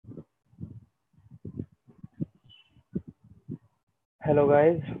Hello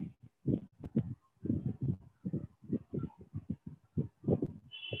guys.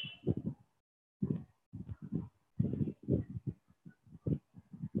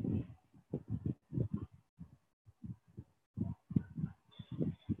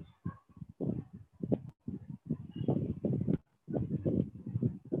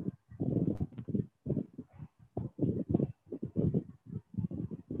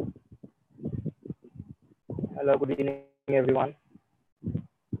 Hello, good evening everyone.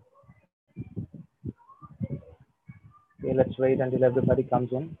 Okay, let's wait until everybody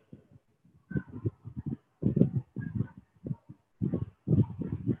comes in.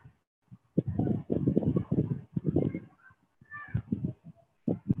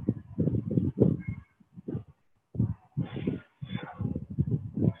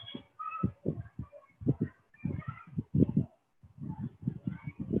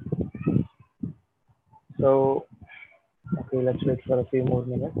 So, okay, let's wait for a few more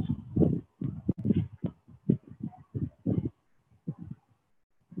minutes.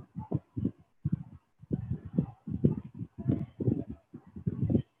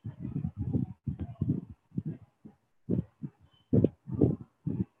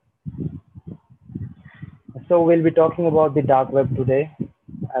 So we'll be talking about the dark web today.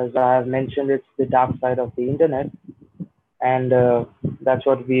 As I have mentioned, it's the dark side of the internet, and that's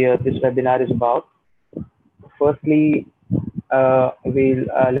what this webinar is about. Firstly, let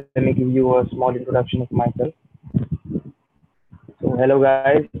me give you a small introduction of myself. So, hello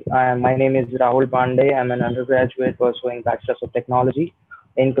guys, my name is Rahul Pandey. I'm an undergraduate pursuing Bachelor's of Technology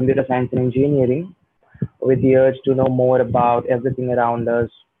in Computer Science and Engineering with the urge to know more about everything around us.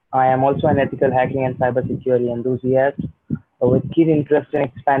 I am also an ethical hacking and cybersecurity enthusiast with keen interest in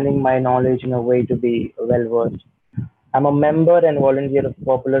expanding my knowledge in a way to be well versed. I'm a member and volunteer of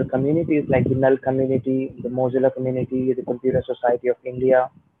popular communities like the Null community, the Mozilla community, the Computer Society of India,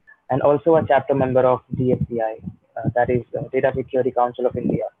 and also a chapter member of DSCI, that is Data Security Council of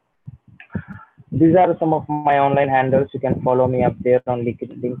India. These are some of my online handles. You can follow me up there on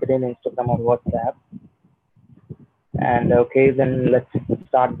LinkedIn, Instagram, or WhatsApp. And okay, then let's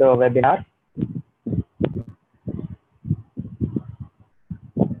start the webinar.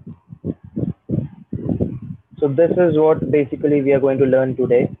 So this is what basically we are going to learn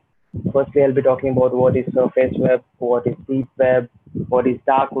today. Firstly, I'll be talking about what is surface web, what is deep web, what is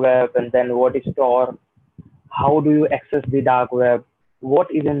dark web, and then what is Tor. How do you access the dark web? What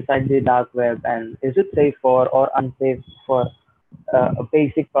is inside the dark web, and is it safe for or unsafe for a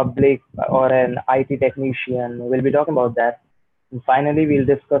basic public or an IT technician? We'll be talking about that. And finally, we'll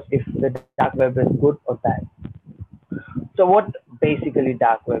discuss if the dark web is good or bad. So what basically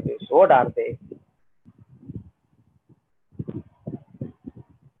dark web is? What are they?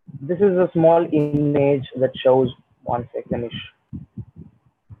 This is a small image that shows, one second.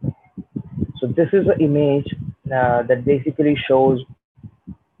 So this is an image that basically shows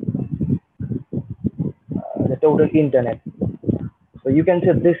the total internet. So you can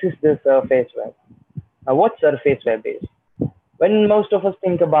say this is the surface web. Now what surface web is? When most of us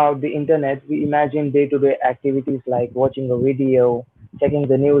think about the internet, we imagine day-to-day activities like watching a video, checking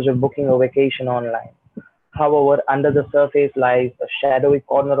the news, or booking a vacation online. However, under the surface lies a shadowy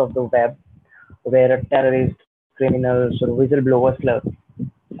corner of the web where terrorists, criminals, or whistleblowers lurk.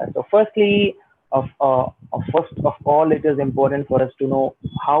 So first of all, it is important for us to know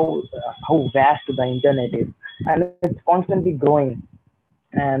how vast the internet is, and it's constantly growing.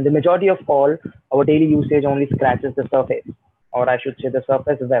 And the majority of all, our daily usage only scratches the surface, or I should say the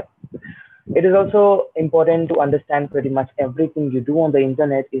surface web. It is also important to understand pretty much everything you do on the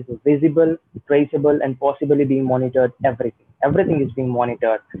internet is visible, traceable, and possibly being monitored. Everything is being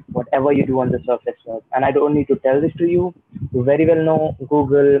monitored, whatever you do on the surface web. And I don't need to tell this to you. You very well know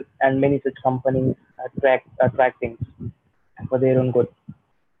Google and many such companies track things for their own good.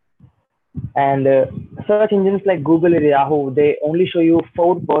 And search engines like Google or Yahoo, they only show you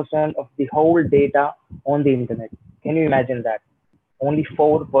 4% of the whole data on the internet. Can you imagine that? Only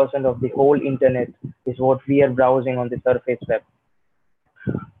 4% of the whole internet is what we are browsing on the surface web.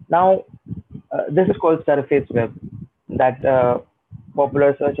 Now, this is called surface web. That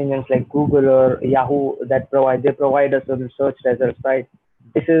popular search engines like Google or Yahoo they provide us some search results, right?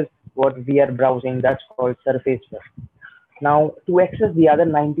 This is what we are browsing. That's called surface web. Now, to access the other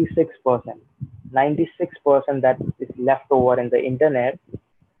 96%, 96% that is left over in the internet,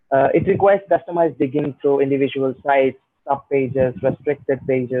 it requires customized digging through individual sites, subpages, restricted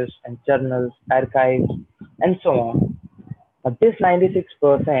pages, and journals, archives, and so on. This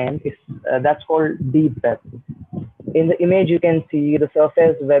 96% is that's called deep web. In the image, you can see the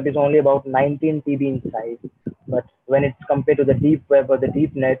surface web is only about 19 TB in size, But when it's compared to the deep web or the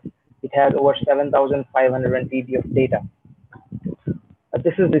deep net, it has over 7,500 TB of data.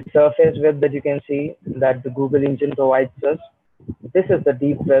 This is the surface web that you can see that the Google engine provides us. This is the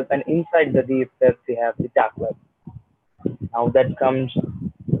deep web, and inside the deep web, we have the dark web. Now that comes,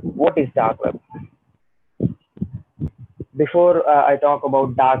 what is dark web? Before I talk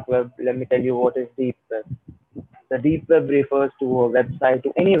about dark web, let me tell you what is deep web. The deep web refers to a website,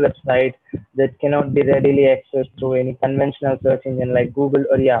 to any website that cannot be readily accessed through any conventional search engine like Google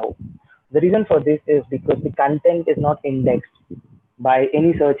or Yahoo. The reason for this is because the content is not indexed by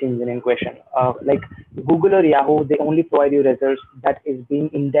any search engine in question. Like Google or Yahoo, they only provide you results that is being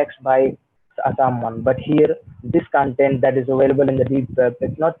indexed by someone. But here, this content that is available in the deep web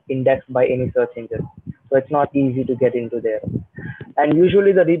is not indexed by any search engine. So it's not easy to get into there. And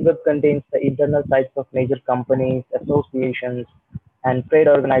usually the deep web contains the internal sites of major companies, associations, and trade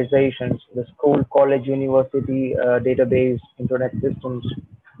organizations, the school, college, university, database, internet systems,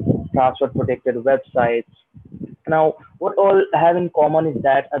 password protected websites. Now, what all have in common is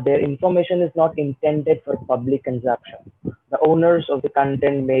that their information is not intended for public consumption. The owners of the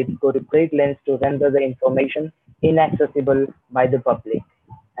content may go to great lengths to render the information inaccessible by the public,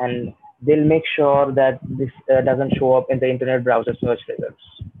 and they'll make sure that this doesn't show up in the internet browser search results.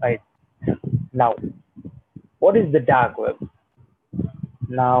 Right now, what is the dark web?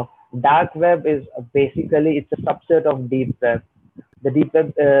 Now, dark web is basically it's a subset of deep web. The deep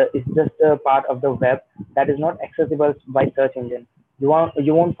web is just a part of the web that is not accessible by search engine. You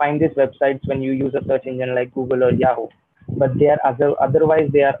won't find these websites when you use a search engine like Google or Yahoo, but they are otherwise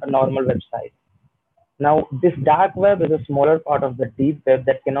they are a normal website. Now, this dark web is a smaller part of the deep web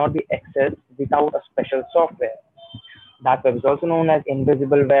that cannot be accessed without a special software. Dark web is also known as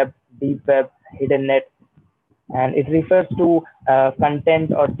invisible web, deep web, hidden net, and it refers to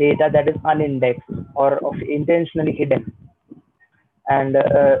content or data that is unindexed or of intentionally hidden. And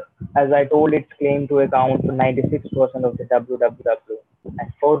as I told, it's claimed to account for 96% of the www,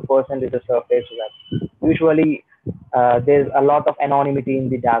 and 4% is the surface web. Usually, there's a lot of anonymity in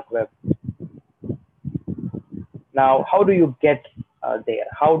the dark web. Now, how do you get there?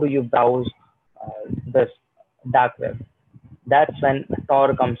 How do you browse this dark web? That's when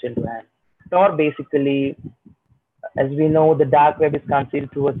Tor comes into hand. Tor basically, as we know, the dark web is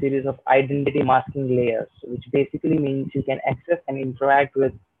concealed through a series of identity masking layers, which basically means you can access and interact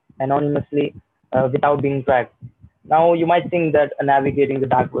with anonymously without being tracked. Now, you might think that navigating the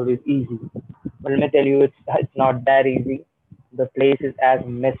dark web is easy. But let me tell you, it's not that easy. The place is as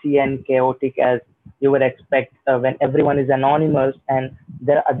messy and chaotic as you would expect when everyone is anonymous, and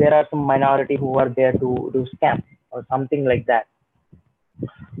there are some minority who are there to do scam or something like that.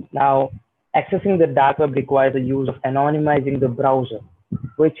 Now, accessing the dark web requires the use of anonymizing the browser,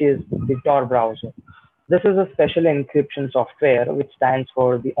 which is the Tor browser. This is a special encryption software which stands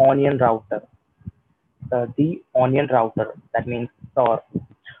for the Onion Router. The Onion Router, that means Tor,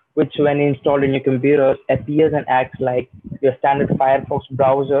 which when installed in your computer appears and acts like your standard Firefox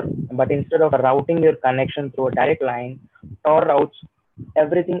browser, but instead of routing your connection through a direct line, Tor routes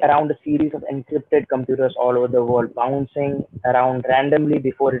everything around a series of encrypted computers all over the world, bouncing around randomly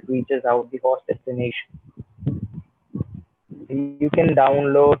before it reaches out the host destination. You can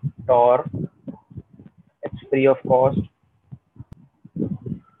download Tor. It's free of cost.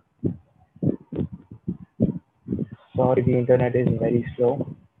 Sorry, the internet is very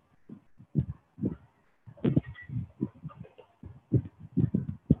slow.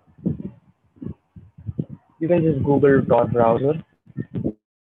 You can just Google Tor browser.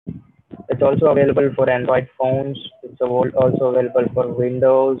 It's also available for Android phones. It's also available for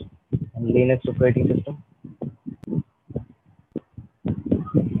Windows and Linux operating system.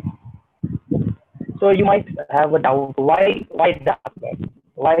 So you might have a doubt, why dark web?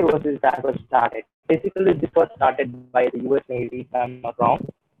 Why was this dark web started? Basically, this was started by the US Navy, if I'm not wrong,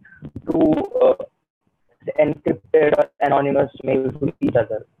 to encrypted or anonymous mails to each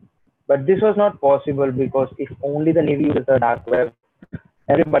other. But this was not possible because if only the Navy uses the dark web,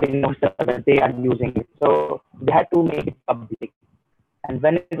 everybody knows that they are using it. So they had to make it public. And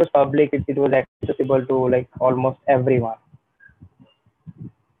when it was public, it was accessible to like almost everyone.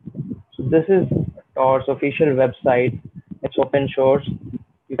 So this is Tor's official website. It's open source.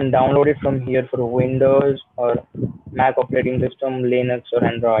 You can download it from here for Windows or Mac operating system, Linux or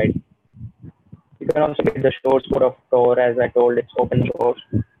Android. You can also get the source code of Tor. As I told, it's open source.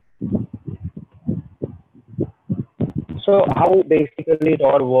 So how basically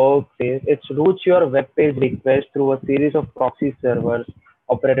Tor works is it routes your web page request through a series of proxy servers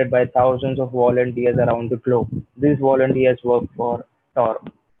operated by thousands of volunteers around the globe. These volunteers work for Tor.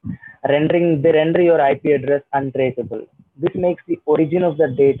 They render your IP address untraceable. This makes the origin of the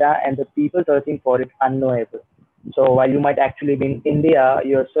data and the people searching for it unknowable. So while you might actually be in India,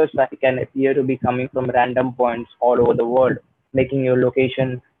 your search traffic can appear to be coming from random points all over the world, making your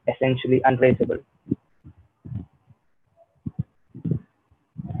location essentially untraceable.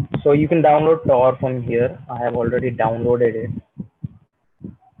 So you can download Tor from here. I have already downloaded it.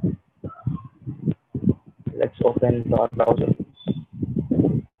 Let's open Tor browser.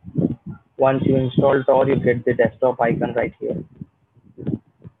 Once you install Tor, you get the desktop icon right here.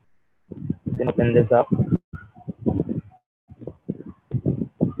 You can open this up.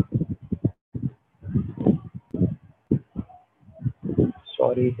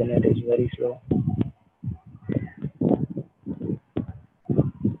 Sorry, the net is very slow.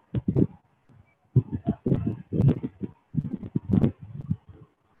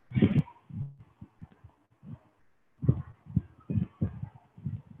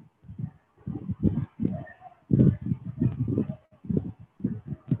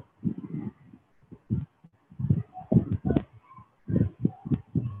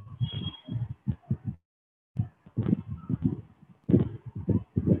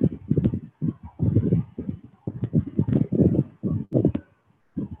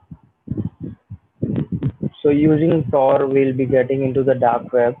 So using Tor, we'll be getting into the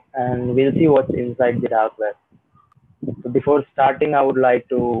dark web and we'll see what's inside the dark web. So before starting, I would like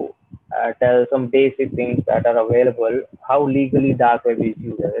to tell some basic things that are available, how legally dark web is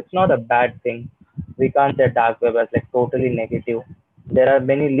used. It's not a bad thing. We can't say dark web as like totally negative. There are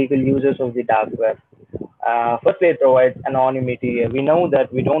many legal uses of the dark web. Firstly, it provides anonymity. We know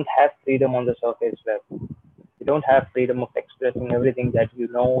that we don't have freedom on the surface web. You don't have freedom of expressing everything that you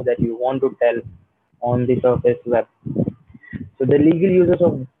know that you want to tell on the surface web. So the legal uses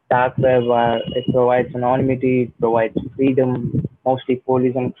of dark web are it provides anonymity, it provides freedom. Mostly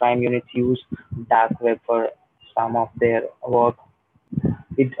police and crime units use dark web for some of their work.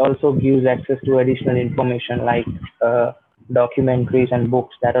 It also gives access to additional information like documentaries and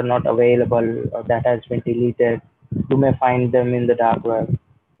books that are not available or that has been deleted. You may find them in the dark web.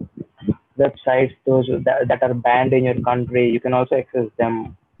 Websites those that are banned in your country, you can also access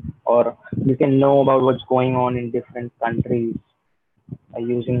them, or you can know about what's going on in different countries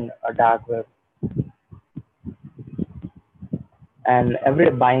using a dark web. And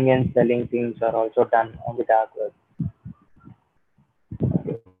every buying and selling things are also done on the dark web.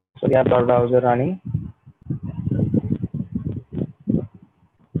 So we have our browser running.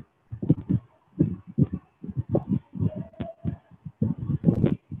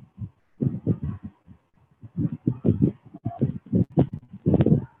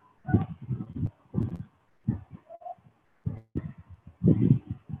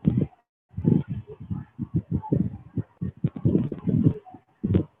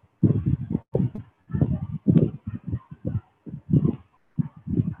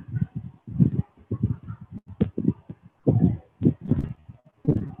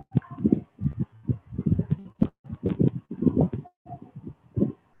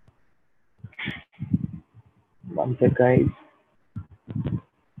 One sec, guys.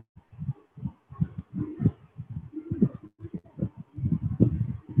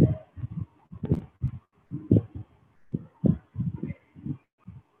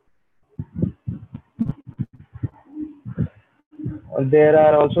 There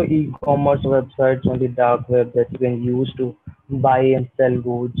are also e-commerce websites on the dark web that you can use to buy and sell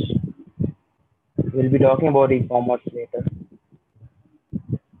goods. We'll be talking about e-commerce later.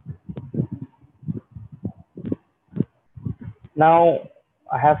 Now,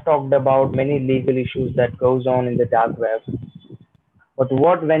 I have talked about many legal issues that goes on in the dark web. But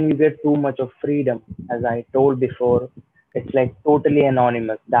what when you get too much of freedom? As I told before, it's like totally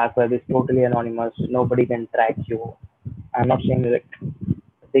anonymous. Dark web is totally anonymous. Nobody can track you. I'm not saying like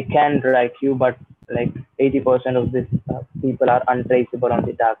they can track you, but like 80% of these people are untraceable on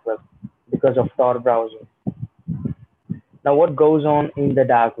the dark web because of Tor browser. Now, what goes on in the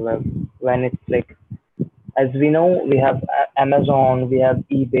dark web when it's like, as we know, we have Amazon, we have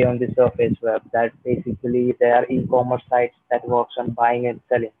eBay on the surface web. That basically they are e-commerce sites that works on buying and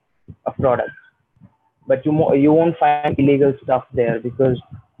selling of products. But you won't find illegal stuff there because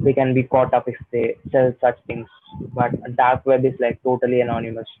they can be caught up if they sell such things. But dark web is like totally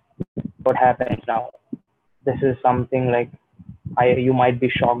anonymous. What happens now? This is something like you might be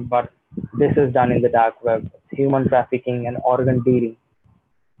shocked, but this is done in the dark web. Human trafficking and organ dealing.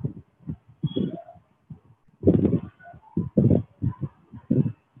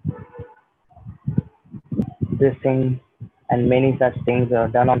 This thing and many such things are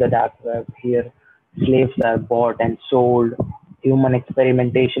done on the dark web. Here, slaves are bought and sold. Human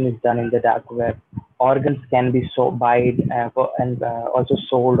experimentation is done in the dark web. Organs can be so buyed and also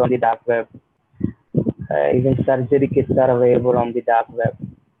sold on the dark web. Even surgery kits are available on the dark web.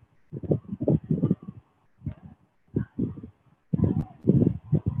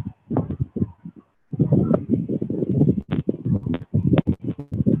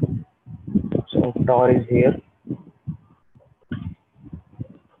 So Tor is here.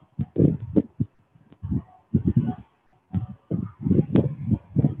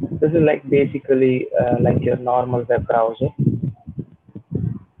 This is like basically like your normal web browser.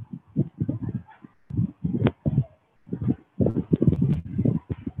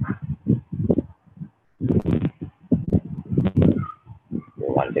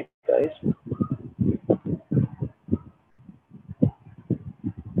 One sec, guys.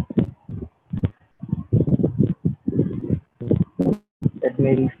 Let me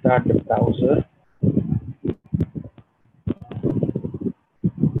restart the browser.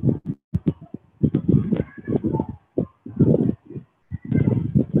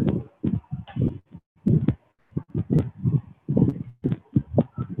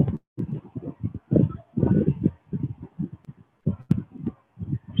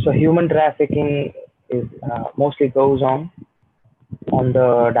 So human trafficking is mostly goes on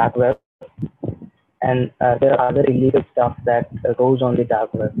the dark web, and there are other illegal stuff that goes on the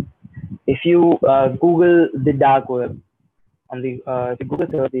dark web. If you Google the dark web on the if you Google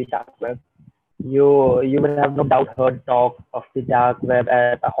search the dark web, you would have no doubt heard talk of the dark web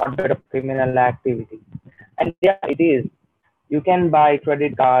as a hotbed of criminal activity. And yeah, it is. You can buy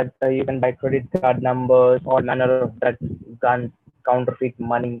credit cards, you can buy credit card numbers, all manner of drugs, guns, counterfeit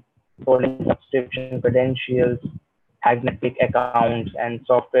money, stolen subscription credentials, hacked Netflix accounts, and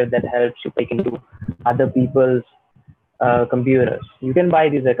software that helps you break into other people's computers. You can buy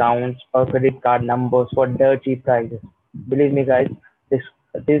these accounts or credit card numbers for dirt cheap prices. Believe me, guys, this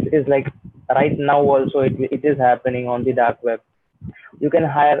this is like right now also it is happening on the dark web. You can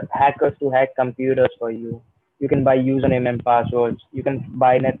hire hackers to hack computers for you. You can buy username and passwords. You can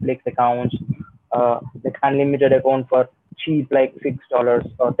buy Netflix accounts, like unlimited account for cheap, like $6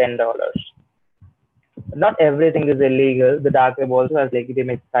 or $10. Not everything is illegal. The dark web also has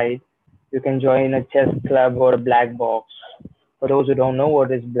legitimate sites. You can join a chess club or a black box. For those who don't know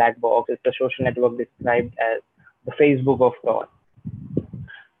what is black box, it's a social network described as the Facebook of thought.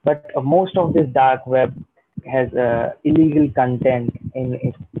 But most of this dark web has illegal content in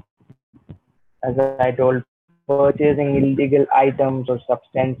it. As I told, purchasing illegal items or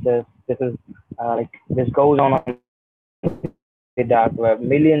substances. This goes on the dark web.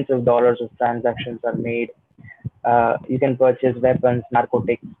 Millions of dollars of transactions are made. You can purchase weapons,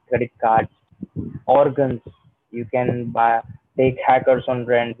 narcotics, credit cards, organs. You can take hackers on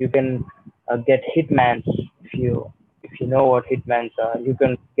rent. You can get hitmans if you know what hitmans are. You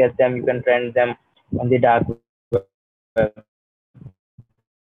can get them. You can rent them on the dark web.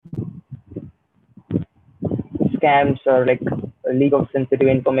 Scams are like leak of sensitive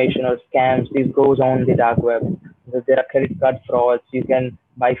information or scams. This goes on the dark web. There are credit card frauds. You can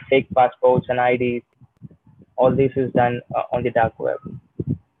buy fake passports and IDs. All this is done on the dark web.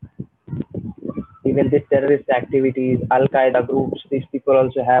 Even the terrorist activities, Al Qaeda groups, these people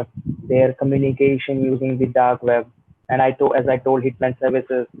also have their communication using the dark web. And as I told, hitman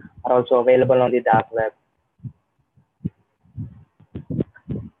services are also available on the dark web.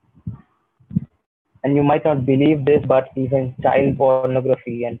 And you might not believe this, but even child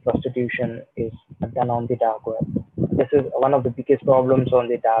pornography and prostitution is done on the dark web. This is one of the biggest problems on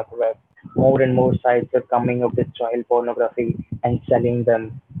the dark web. More and more sites are coming up with child pornography and selling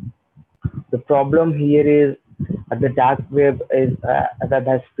them. The problem here is the dark web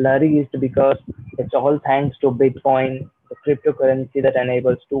has flourished because it's all thanks to Bitcoin, the cryptocurrency that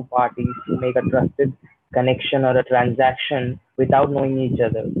enables two parties to make a trusted connection or a transaction without knowing each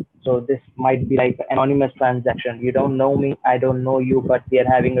other. So this might be like anonymous transaction. You don't know me, I don't know you, but we are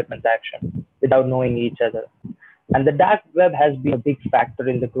having a transaction without knowing each other. And the dark web has been a big factor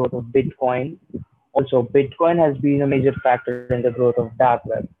in the growth of Bitcoin. Also, Bitcoin has been a major factor in the growth of dark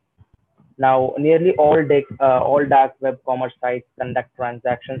web. Now, nearly all dark web commerce sites conduct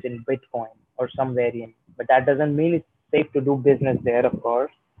transactions in Bitcoin or some variant, but that doesn't mean it's safe to do business there, of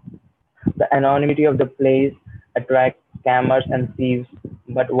course. The anonymity of the place attracts scammers and thieves.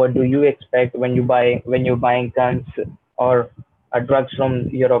 But what do you expect when you're buying guns or drugs from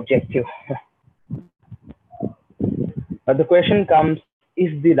your objective? But the question comes: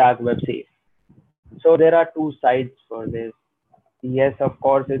 is the dark web safe? So there are two sides for this. Yes, of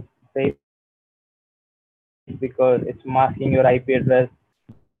course, it's safe because it's masking your IP address.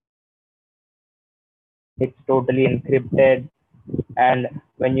 It's totally encrypted. And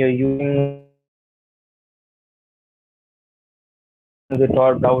when you're using the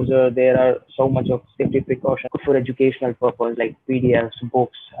Tor browser, there are so much of safety precautions for educational purpose, like PDFs,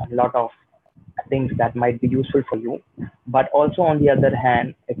 books, a lot of things that might be useful for you. But also on the other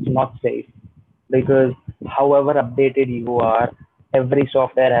hand, it's not safe because however updated you are, every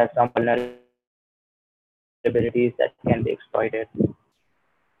software has some vulnerabilities that can be exploited.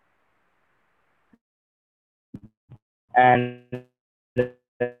 And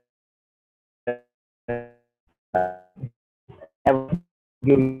never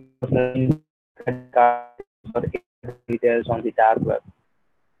give your personal credit card details or any other details on the dark web.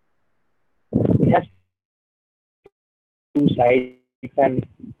 It has two sides, and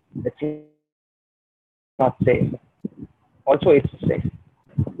it's not safe. Also, it's safe.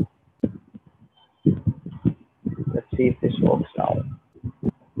 Let's see if this works now.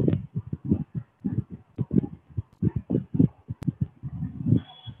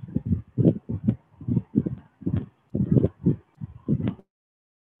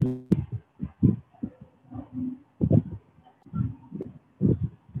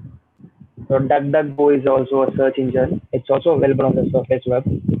 So DuckDuckGo is also a search engine. It's also available on the surface web.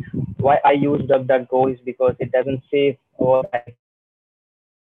 Why I use DuckDuckGo is because it doesn't save or back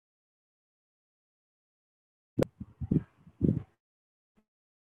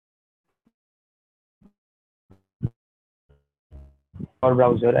Tor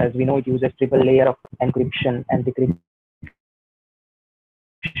browser. As we know, it uses triple layer of encryption and decryption.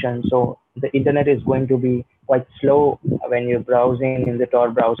 So the internet is going to be quite slow when you're browsing in the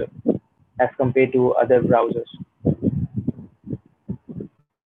Tor browser as compared to other browsers.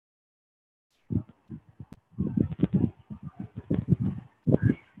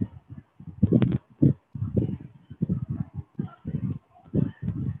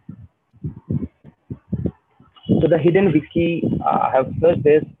 So the hidden wiki, I have searched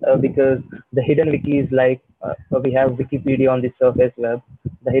this because the hidden wiki is like we have Wikipedia on the surface web.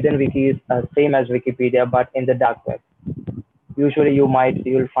 The hidden wiki is same as Wikipedia but in the dark web. Usually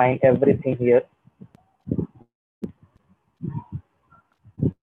you'll find everything here.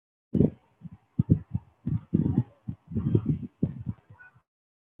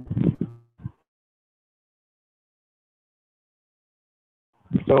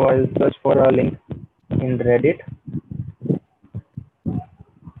 So I'll search for a link in Reddit.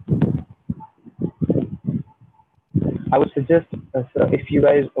 I would suggest so if you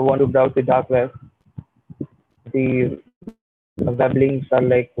guys want to browse the dark web, the web links are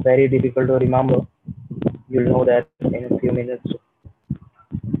like very difficult to remember. You'll know that in a few minutes.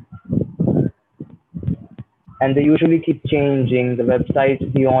 And they usually keep changing. The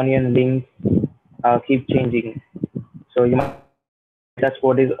websites, the onion links keep changing. So you might ask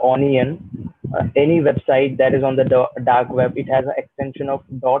what is onion. Any website that is on the dark web, it has an extension of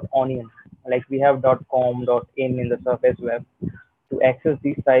 .onion. Like we have .com, .in in the surface web. To access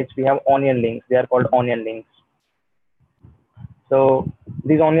these sites, we have onion links. They are called onion links. So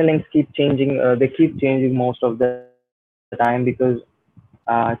these onion links keep changing. They keep changing most of the time because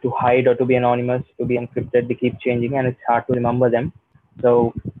to hide or to be anonymous, to be encrypted, they keep changing, and it's hard to remember them.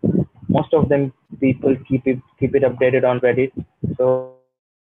 So most of them people keep it updated on Reddit. So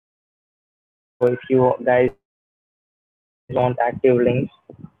if you guys want active links,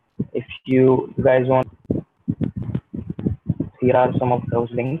 if you guys want, here are some of those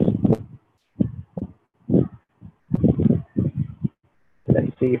links.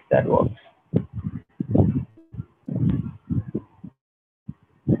 Let's see if that works.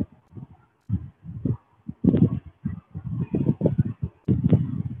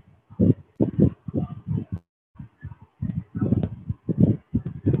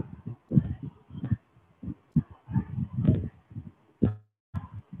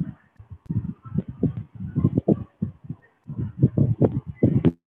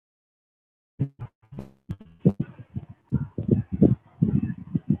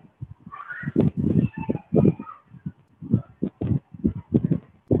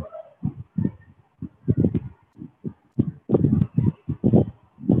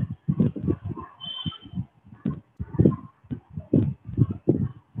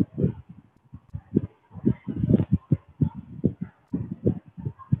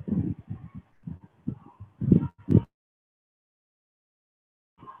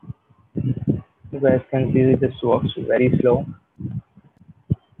 You guys can see this works very slow,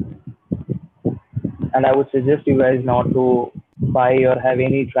 and I would suggest you guys not to buy or have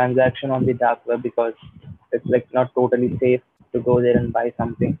any transaction on the dark web because it's like not totally safe to go there and buy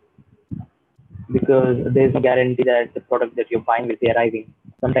something because there's no guarantee that the product that you're buying will be arriving.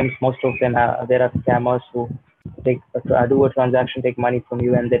 Sometimes most of them there are scammers who do a transaction, take money from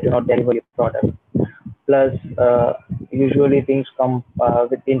you, and they do not deliver your product. Plus, usually things come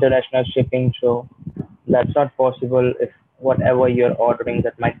with international shipping, so that's not possible if whatever you're ordering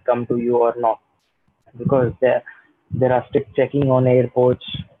that might come to you or not, because there are strict checking on airports,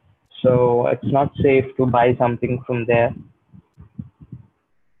 so it's not safe to buy something from there.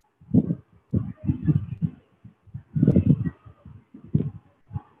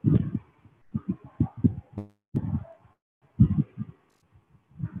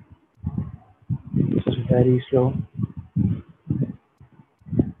 This is very slow.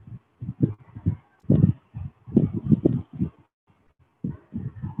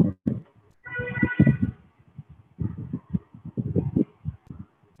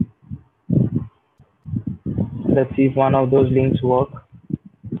 Let's see if one of those links work.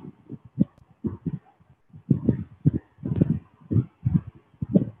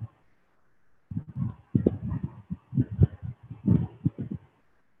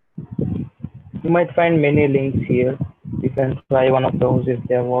 You might find many links here. You can try one of those if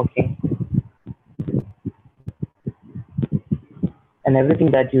they're working. And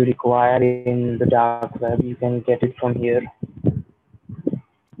everything that you require in the dark web, you can get it from here.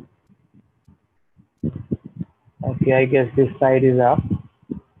 Okay, I guess this side is up.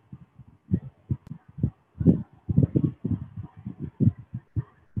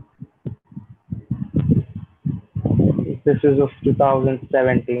 This is of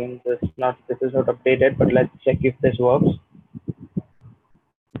 2017. This is not updated, but let's check if this works.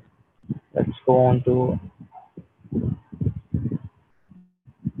 Let's go on to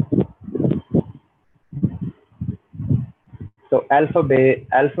Alpha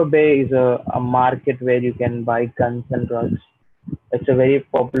Bay is a market where you can buy guns and drugs. It's a very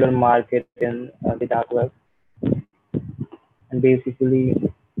popular market in the dark web, and basically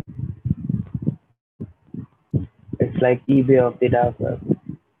it's like eBay of the dark web.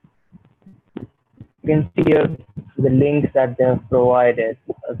 You can see here the links that they have provided.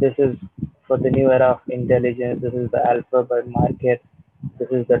 This is for the new era of intelligence. This is the Alphabet market. This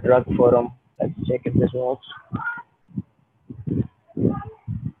is the drug forum. Let's check if this works.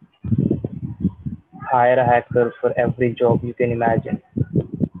 Hire a hacker for every job you can imagine.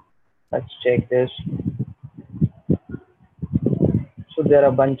 Let's check this. So there are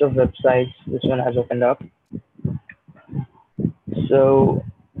a bunch of websites. This one has opened up. So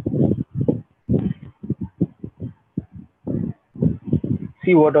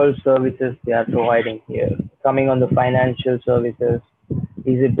see what all services they are providing here. Coming on the financial services,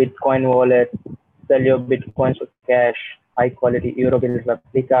 is a Bitcoin wallet, sell your Bitcoins for cash, high quality euro bill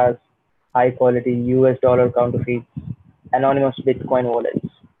replicas, high quality US dollar counterfeits, anonymous Bitcoin wallets,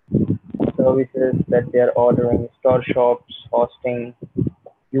 services that they are ordering, store shops, hosting,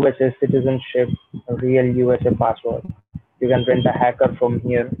 USA citizenship, a real USA password. You can rent a hacker from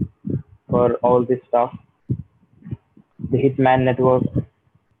here for all this stuff. The Hitman Network,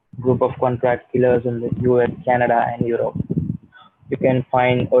 group of contract killers in the US, Canada, and Europe. You can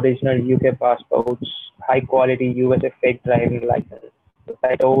find original UK passports, high quality USA fake driving license. As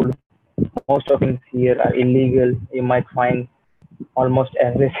I told, most of things here are illegal. You might find almost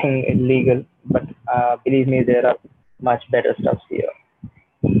everything illegal, but believe me, there are much better stuff here.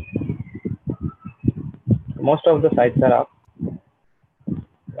 Most of the sites are up.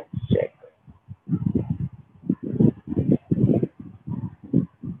 Let's check.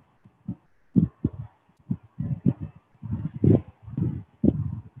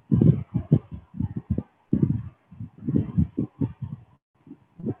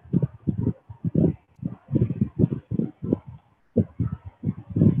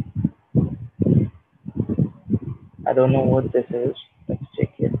 I don't know what this is. Let's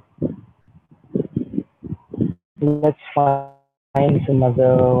check it. Let's find some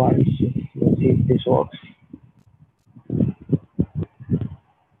other ones. Let's see if this works.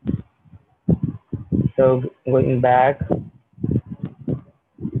 So going back,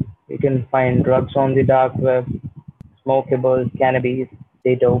 you can find drugs on the dark web, smokables, cannabis,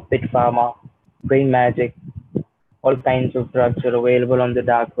 data, bit pharma, brain magic, all kinds of drugs are available on the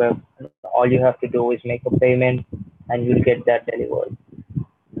dark web. All you have to do is make a payment and you'll get that delivered.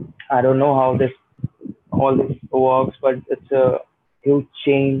 I don't know how this all this works, but it's a huge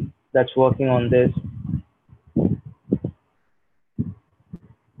chain that's working on this.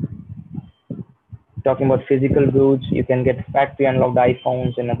 Talking about physical goods, you can get factory unlocked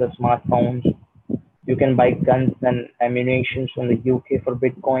iPhones and other smartphones. You can buy guns and ammunition from the UK for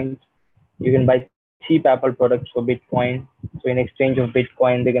Bitcoins. You can buy cheap Apple products for Bitcoin. So in exchange of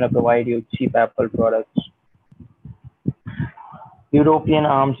Bitcoin, they're gonna provide you cheap Apple products. European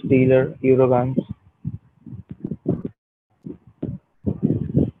arms dealer, Euroguns.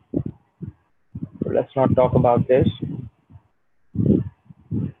 let's not talk about this.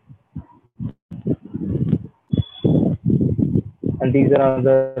 And these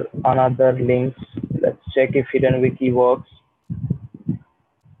are another links. Let's check if hidden wiki works.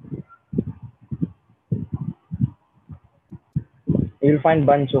 You'll find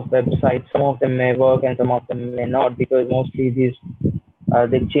bunch of websites. Some of them may work and some of them may not, because mostly these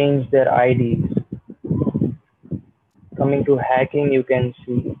they change their IDs. Coming to hacking, you can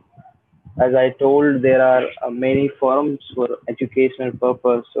see, as I told, there are many forums for educational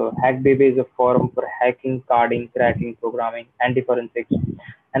purpose. So HackBaby is a forum for hacking, carding, cracking, programming, anti-forensics,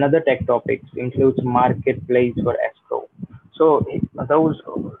 and other tech topics. Includes marketplace for escrow. So those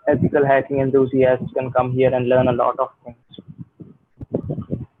ethical hacking enthusiasts can come here and learn a lot of things.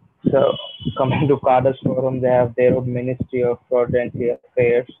 So coming to Carter's forum, they have their own Ministry of Fraudulent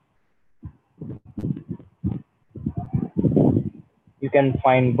Affairs. You can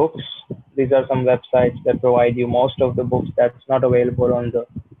find books. These are some websites that provide you most of the books that's not available on the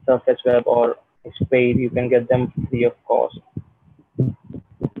surface web or is paid. You can get them free of cost.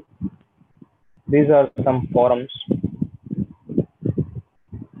 These are some forums.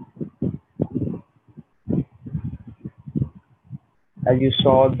 As you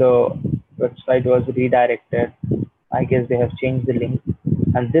saw, the website was redirected. I guess they have changed the link.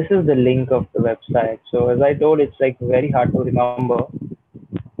 And this is the link of the website. So as I told, it's like very hard to remember.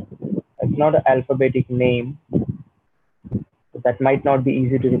 It's not an alphabetic name. That might not be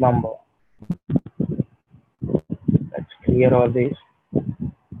easy to remember. Let's clear all this.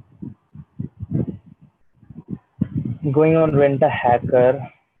 Going on Rent a Hacker.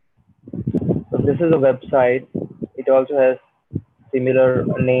 So this is a website. It also has similar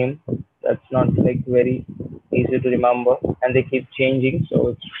name. That's not like very easy to remember, and they keep changing, so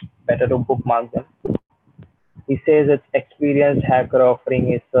it's better to bookmark them. He says it's experienced hacker offering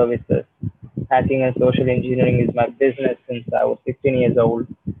his services. Hacking and social engineering is my business since I was 16 years old.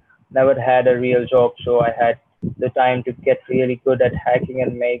 Never had a real job, so I had the time to get really good at hacking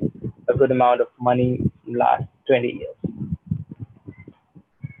and make a good amount of money last 20 years.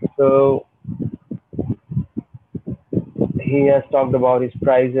 So he has talked about his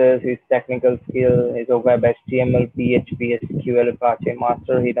prices, his technical skill, his web HTML, PHP, SQL, Apache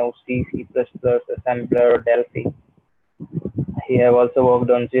master. He knows C, C++, assembler, Delphi. He have also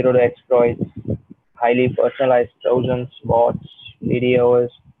worked on zero-day exploits, highly personalized Trojans, bots, DDoS,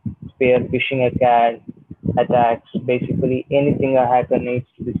 spear phishing attacks, basically anything a hacker needs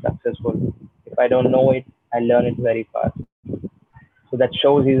to be successful. If I don't know it, I learn it very fast. So that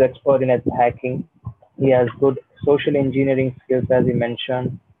shows he's expert in hacking. He has good social engineering skills, as he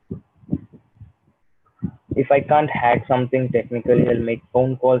mentioned. If I can't hack something technically, I'll make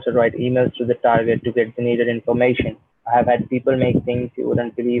phone calls or write emails to the target to get the needed information. I have had people make things you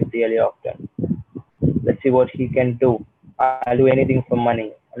wouldn't believe really often. Let's see what he can do. I'll do anything for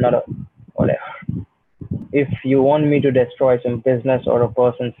money. I'm not a whatever. If you want me to destroy some business or a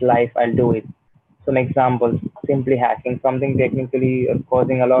person's life, I'll do it. Some examples: simply hacking something technically or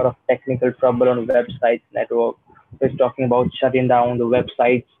causing a lot of technical trouble on websites network. So it's talking about shutting down the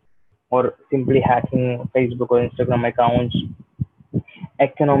websites or simply hacking Facebook or Instagram accounts.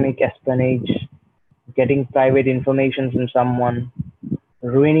 Economic espionage, getting private information from someone,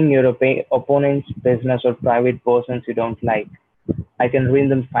 ruining your opponent's business or private persons you don't like. I can ruin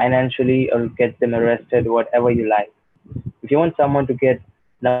them financially or get them arrested, whatever you like. If you want someone to get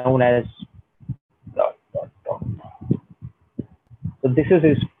known as dot dot dot. So this is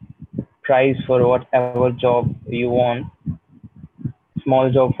his price for whatever job you want.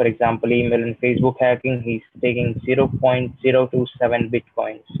 Small job, for example, email and Facebook hacking, he's taking 0.027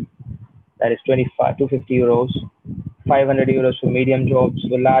 bitcoins. That is 250 euros. 500 euros for medium jobs.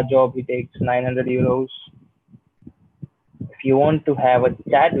 For large job, he takes 900 euros. If you want to have a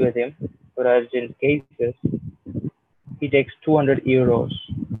chat with him for urgent cases, he takes 200 euros.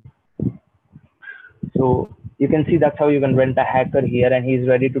 So you can see that's how you can rent a hacker here, and he's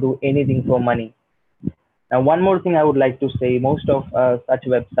ready to do anything for money. Now, one more thing I would like to say, most of such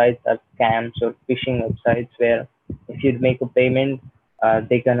websites are scams or phishing websites where if you make a payment,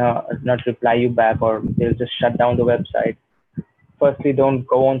 they gonna not reply you back, or they'll just shut down the website. Firstly, don't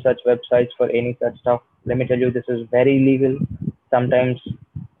go on such websites for any such stuff. Let me tell you, this is very illegal. Sometimes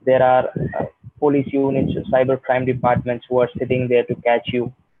there are police units, cyber crime departments who are sitting there to catch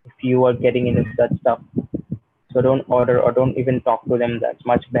you if you are getting into such stuff. So don't order or don't even talk to them. That's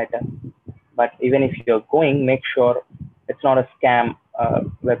much better. But even if you're going, make sure it's not a scam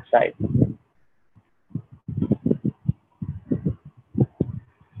website.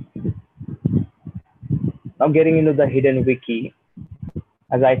 Now getting into the hidden wiki.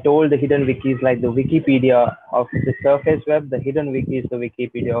 As I told, the hidden wiki is like the Wikipedia of the surface web. The hidden wiki is the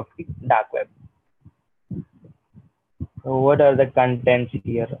Wikipedia of the dark web. So what are the contents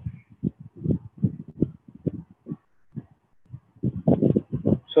here?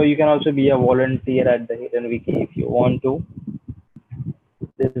 So you can also be a volunteer at the hidden wiki if you want to.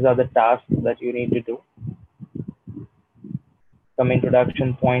 These are the tasks that you need to do. Some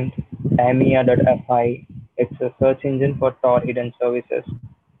introduction point. Amia.fi. It's a search engine for Tor hidden services.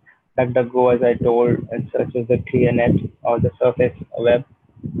 DuckDuckGo, as I told, it searches the ClearNet or the surface web.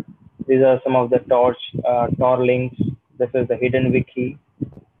 These are some of the Tor links. This is the hidden wiki.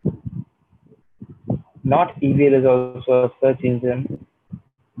 Not evil is also a search engine.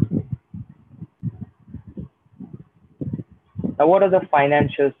 Now, what are the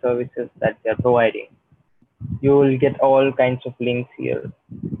financial services that they're providing? You will get all kinds of links here.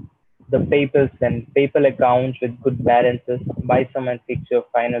 The PayPal send PayPal accounts with good balances. Buy some and fix your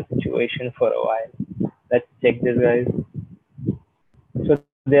final situation for a while. Let's check this, guys. So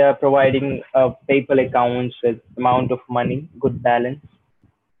they are providing PayPal accounts with amount of money, good balance,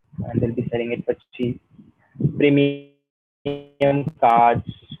 and they'll be selling it for cheap. Premium cards,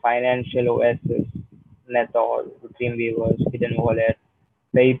 financial OSs, Nethol, Dreamweavers, Hidden Wallet,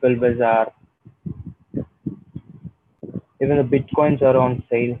 PayPal Bazaar. Even the bitcoins are on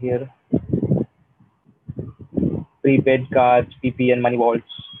sale here. Prepaid cards, PPN money vaults.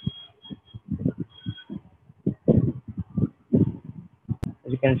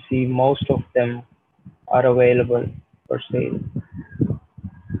 As you can see, most of them are available for sale.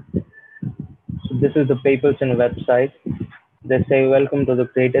 So this is the PayPal's website. They say, welcome to the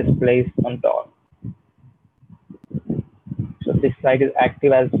greatest place on Tor. So this site is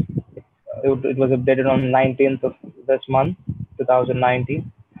active as it was updated on 19th of this month,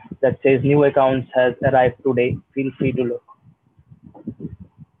 2019. That says new accounts has arrived today. Feel free to look.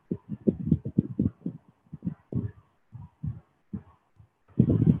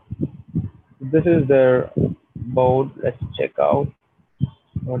 This is their board. Let's check out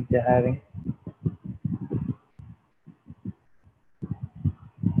what they're having.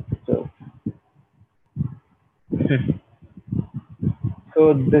 So,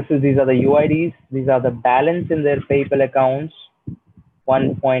 so these are the UIDs. These are the balance in their PayPal accounts.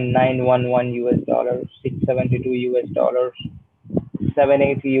 1.911 US dollars, 672 US dollars,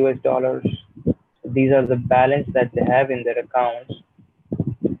 780 US dollars. These are the balance that they have in their accounts,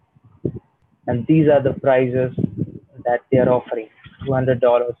 and these are the prices that they are offering: $200,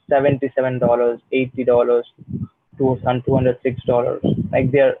 $77, $80, $206.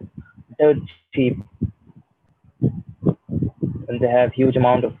 Like they're cheap, and they have huge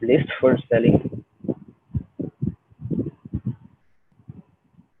amount of list for selling.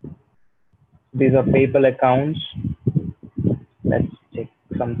 These are PayPal accounts. Let's check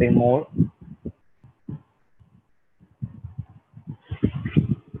something more.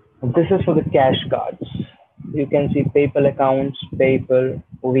 This is for the cash cards. You can see PayPal accounts, PayPal,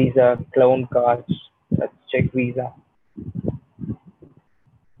 Visa, clone cards. Let's check Visa.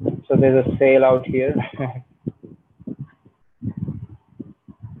 So there's a sale out here.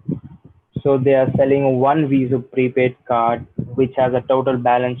 So they are selling one Visa prepaid card, which has a total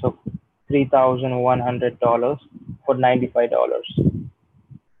balance of $3,100 for $95.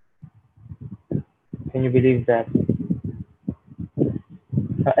 Can you believe that?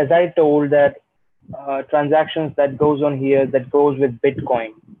 As I told that transactions that goes on here that goes with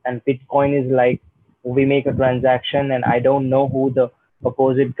Bitcoin, and Bitcoin is like we make a transaction and I don't know who the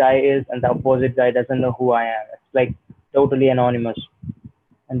opposite guy is and the opposite guy doesn't know who I am. It's like totally anonymous,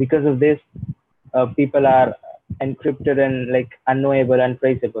 and because of this, people are encrypted and like unknowable and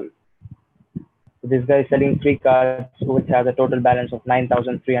traceable. So this guy is selling three cards which has a total balance of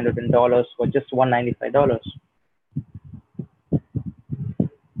 $9,300 for just $195.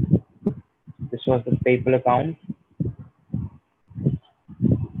 This was the PayPal account.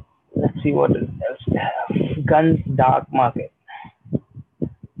 Let's see what else they have. Guns dark market.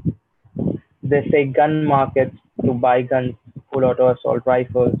 They say gun markets to buy guns, full auto assault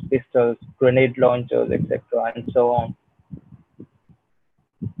rifles, pistols, grenade launchers, etc., and so on.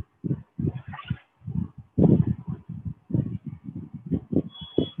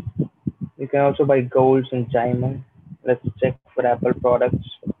 You can also buy golds and diamond. Let's check for Apple products.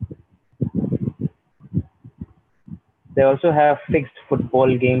 They also have fixed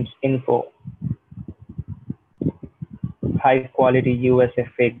football games info, high quality USA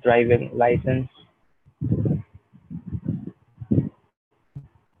fake driving license.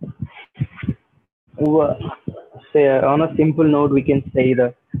 Well, say on a simple note, we can say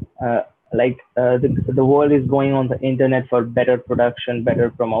the the world is going on the internet for better production, better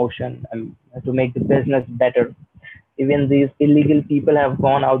promotion, and to make the business better. Even these illegal people have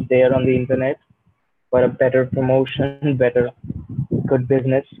gone out there on the internet for a better promotion, better good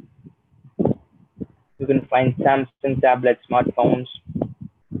business. You can find Samsung tablets, smartphones.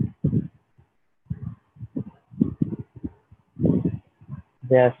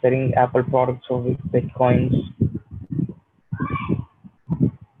 They are selling Apple products over bitcoins.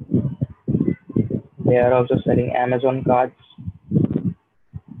 They are also selling Amazon cards.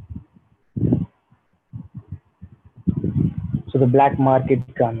 So the black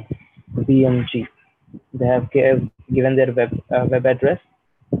market gun, the BMG. They have given their web address.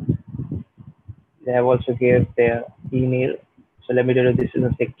 They have also gave their email. So let me tell you, this is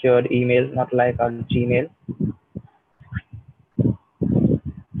a secured email, not like our Gmail.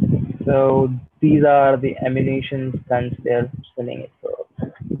 So these are the ammunition guns they're selling it for.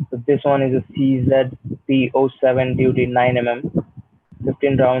 So this one is a CZP07 duty 9mm,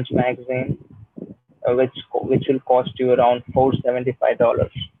 15 rounds magazine, which will cost you around $475.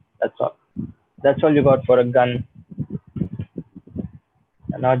 That's all. That's all you got for a gun.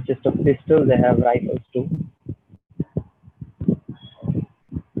 And not just a pistol, they have rifles too.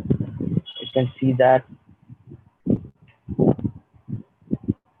 You can see that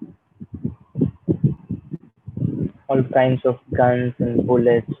all kinds of guns and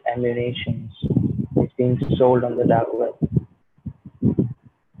bullets, ammunitions is being sold on the dark web.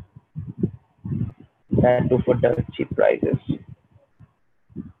 That too for dirt cheap prices.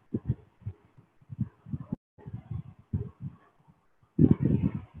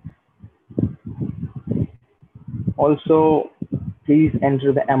 Also, please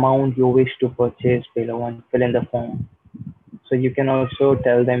enter the amount you wish to purchase below and fill in the form. So you can also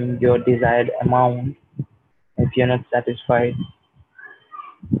tell them your desired amount if you're not satisfied.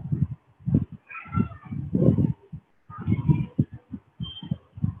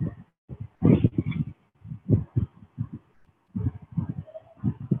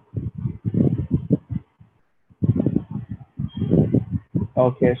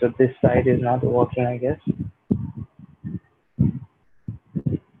 Okay, so this site is not working, I guess.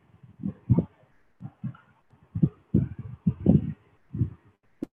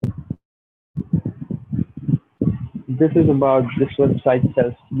 This is about this website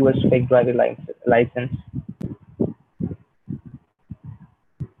sells US fake driver license.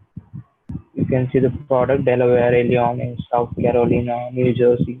 You can see the product Delaware, Illinois, South Carolina, New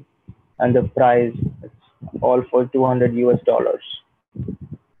Jersey, and the price it's all for 200 US dollars.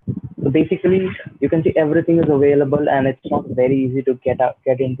 So basically, you can see everything is available, and it's not very easy to get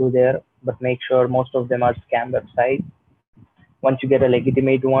into there. But make sure most of them are scam websites. Once you get a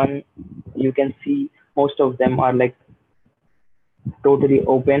legitimate one, you can see most of them are like totally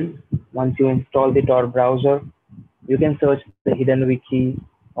open. Once you install the Tor browser, you can search the hidden wiki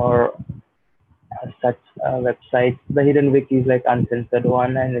or such websites. The hidden wiki is like uncensored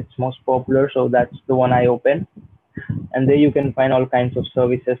one, and it's most popular, so that's the one I open. And there you can find all kinds of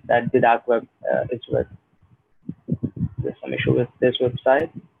services that the dark web is with. There's some issue with this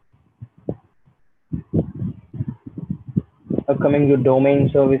website. Coming to domain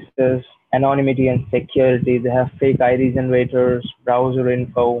services, anonymity and security, they have fake ID generators, browser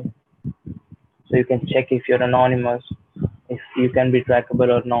info, so you can check if you're anonymous, if you can be trackable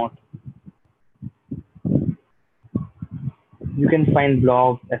or not. You can find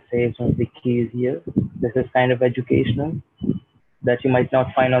blogs, essays, and wikis here. This is kind of educational that you might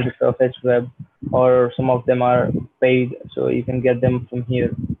not find on the surface web, or some of them are paid, so you can get them from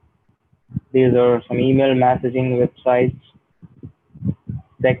here. These are some email messaging websites.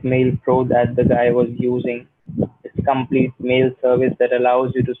 SecMail Pro that the guy was using. It's a complete mail service that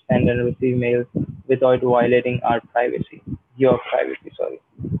allows you to send and receive mails without violating your privacy, sorry.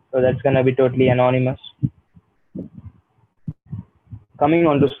 So that's gonna be totally anonymous. Coming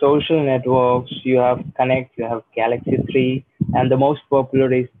on to social networks, you have Connect, you have Galaxy 3, and the most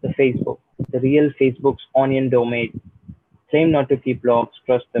popular is the Facebook. The real Facebook's onion domain. Claim not to keep logs,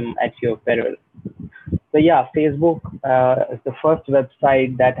 trust them at your peril. So yeah, Facebook is the first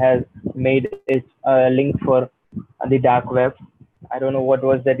website that has made its link for the dark web. I don't know what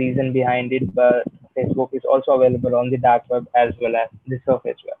was the reason behind it, but Facebook is also available on the dark web as well as the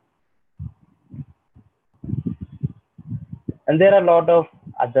surface web. And there are a lot of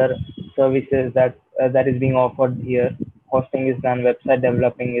other services that is being offered here. Hosting is done, website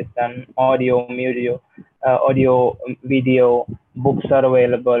developing is done, audio, video, books are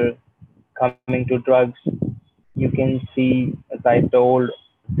available. Coming to drugs, you can see, as I told,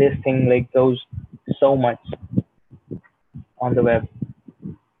 this thing like goes so much on the web.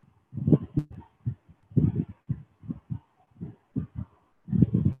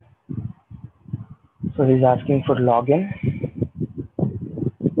 So he's asking for login.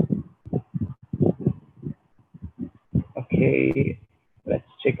 Okay, let's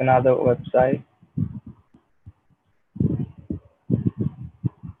check another website.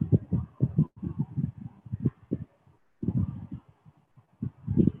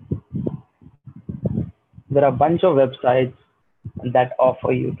 There are a bunch of websites that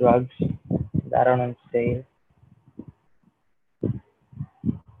offer you drugs that are on sale.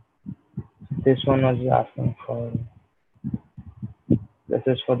 This one was asking for, this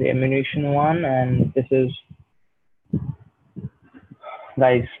is for the ammunition one, and this is,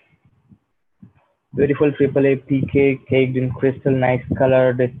 guys, beautiful AAA PK caked in crystal, nice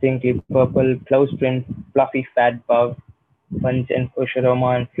color, distinctly purple, close print, fluffy fat puff, punch and push aroma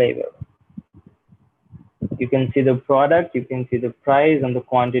and flavor. You can see the product, you can see the price and the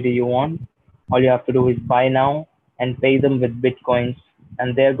quantity you want. All you have to do is buy now and pay them with bitcoins,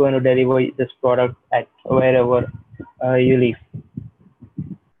 and they're going to deliver this product at wherever you live.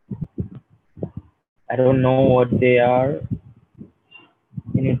 I don't know what they are.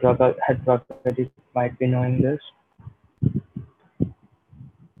 Any drug addict might be knowing this.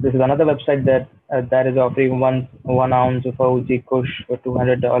 This is another website that is offering one ounce of OG Kush for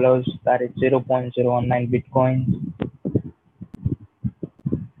 $200. That is 0.019 bitcoins.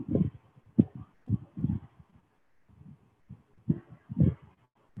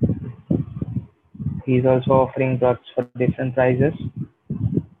 He's also offering drugs for different prices.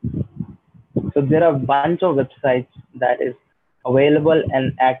 So there are a bunch of websites that is available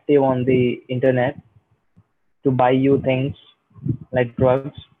and active on the internet to buy you things like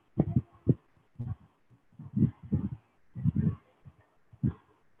drugs.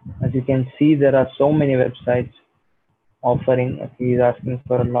 As you can see, there are so many websites offering. He's asking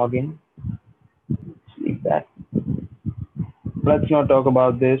for a login. Leave that. Let's not talk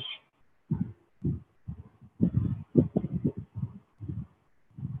about this.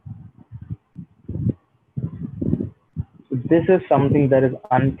 This is something that is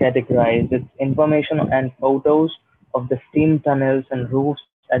uncategorized. It's information and photos of the steam tunnels and roofs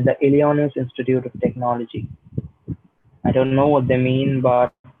at the Illinois Institute of Technology. I don't know what they mean,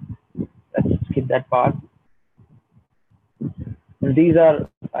 but let's skip that part. And these are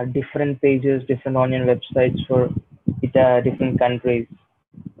different pages, different onion websites for different countries.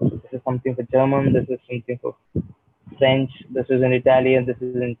 This is something for German, this is something for French, this is in Italian, this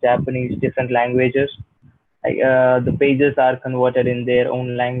is in Japanese, different languages. The pages are converted in their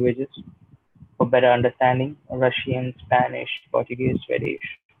own languages for better understanding: Russian, Spanish, Portuguese,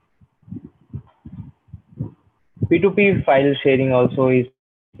 Swedish. P2P file sharing also is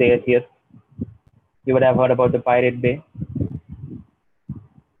there here. You would have heard about the Pirate Bay.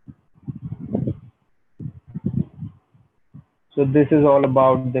 So this is all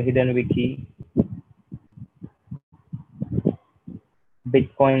about the hidden wiki.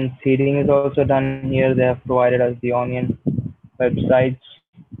 Bitcoin seeding is also done here. They have provided us the Onion websites.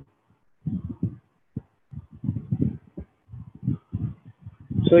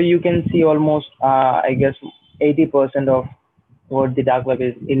 So you can see almost, I guess, 80% of what the dark web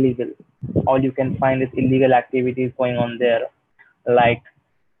is illegal. All you can find is illegal activities going on there, like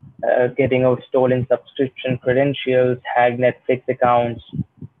getting out stolen subscription credentials, hacked Netflix accounts,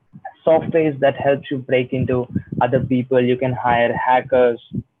 softwares that helps you break into other people. You can hire hackers.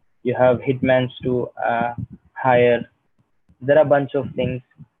 You have hitmans to hire. There are a bunch of things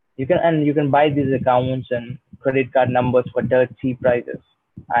you can buy these accounts and credit card numbers for dirt cheap prices.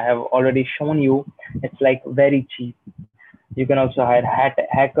 I have already shown you. It's like very cheap. You can also hire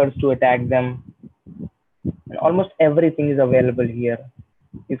hackers to attack them. And almost everything is available here.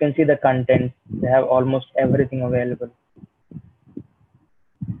 You can see the content. They have almost everything available.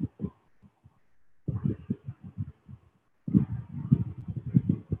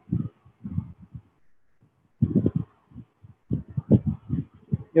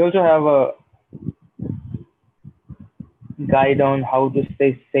 They also have a guide on how to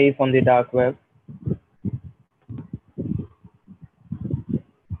stay safe on the dark web.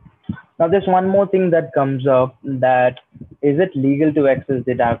 Now, there's one more thing that comes up, that is it legal to access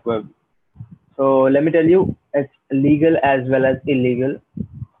the dark web? So let me tell you, it's legal as well as illegal.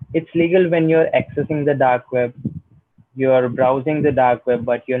 It's legal when you're accessing the dark web, you're browsing the dark web,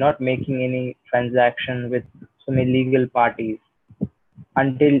 but you're not making any transaction with some illegal parties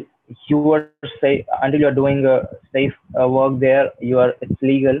until until you're doing a safe work there. It's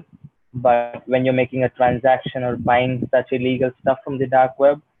legal, but when you're making a transaction or buying such illegal stuff from the dark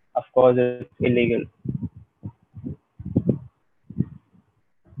web, of course it's illegal.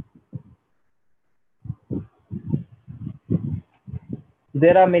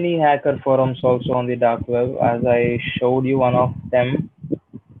 There are many hacker forums also on the dark web. As I showed you one of them,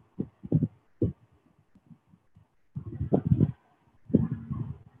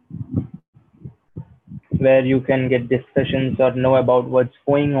 where you can get discussions or know about what's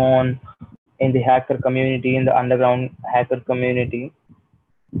going on in the hacker community, in the underground hacker community.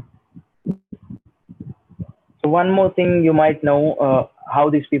 So one more thing, you might know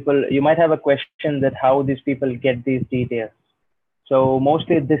how these people. You might have a question that how these people get these details. So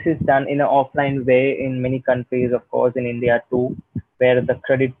mostly this is done in an offline way in many countries, of course, in India too, where the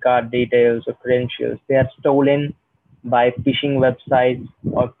credit card details or credentials they are stolen by phishing websites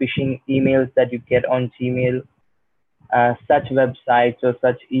or phishing emails that you get on Gmail. Such websites or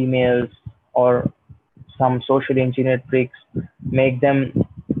such emails or some social engineered tricks make them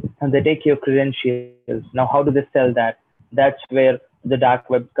and they take your credentials. Now, how do they sell that? That's where the dark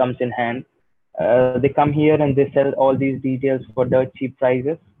web comes in hand. They come here and they sell all these details for dirt cheap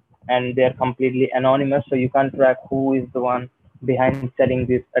prices, and they are completely anonymous, so you can't track who is the one behind selling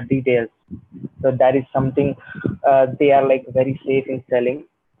these details. So that is something they are like very safe in selling,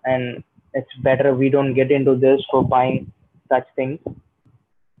 and it's better we don't get into this for buying such things.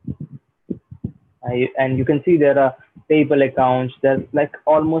 And you can see there are PayPal accounts. There's like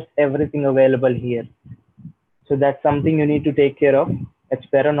almost everything available here. So that's something you need to take care of. It's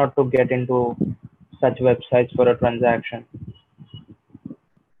better not to get into such websites for a transaction.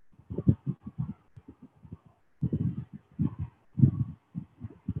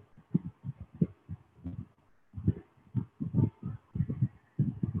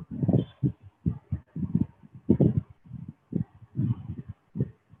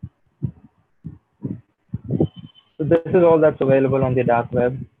 So this is all that's available on the dark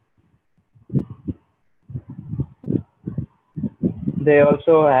web. They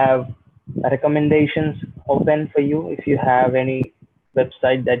also have recommendations open for you. If you have any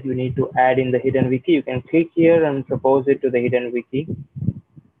website that you need to add in the hidden wiki, you can click here and propose it to the hidden wiki.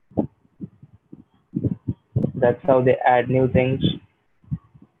 That's how they add new things.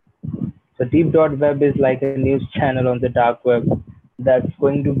 So deep.web is like a news channel on the dark web that's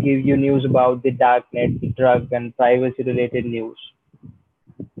going to give you news about the darknet, the drug, and privacy related news.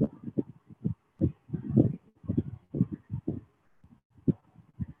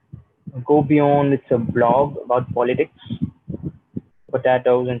 Go beyond, it's a blog about politics,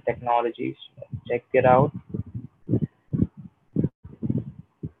 potatoes, and technologies. Check it out.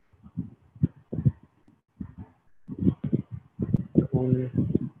 Cool.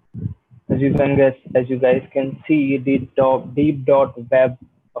 As you guys can see, the deep.web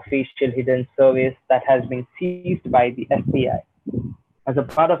official hidden service that has been seized by the FBI. As a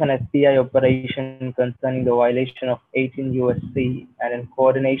part of an FBI operation concerning the violation of 18 USC and in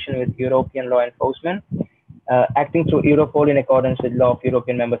coordination with European law enforcement, acting through Europol in accordance with law of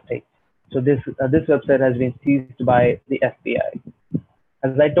European member states. So this website has been seized by the FBI.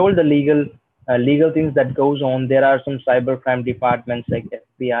 As I told, the legal things that goes on, there are some cybercrime departments like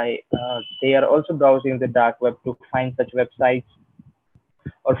FBI. They are also browsing the dark web to find such websites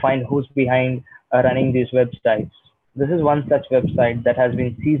or find who's behind running these websites. This is one such website that has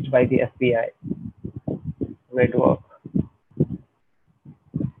been seized by the FBI. Great work.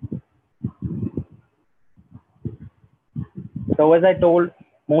 So as I told,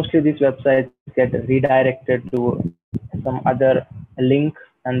 mostly these websites get redirected to some other link,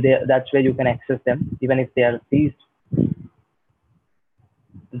 and that's where you can access them, even if they are seized.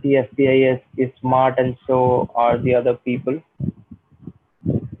 The FBI is smart, and so are the other people.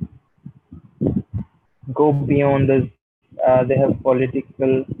 Go beyond this. They have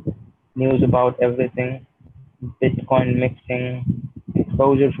political news about everything, Bitcoin mixing,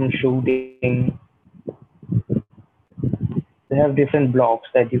 exposure from shooting. They have different blogs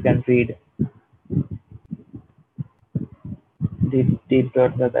that you can read.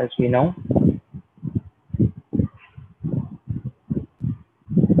 Deep.web, as we know.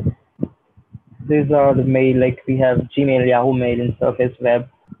 These are the mail, like we have Gmail, Yahoo Mail, and Surface Web.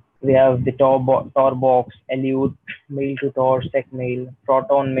 We have the Torbox, Elude, Mail to Tor, SecMail,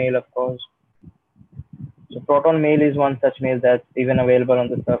 Proton Mail, of course. So Proton Mail is one such mail that's even available on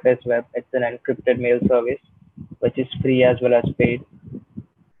the Surface Web. It's an encrypted mail service, which is free as well as paid.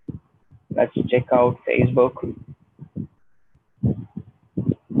 Let's check out Facebook.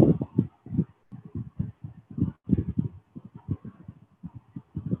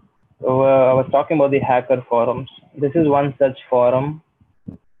 So I was talking about the hacker forums. This is one such forum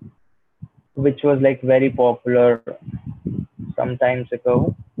which was like very popular some times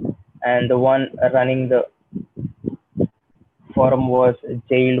ago, and the one running the forum was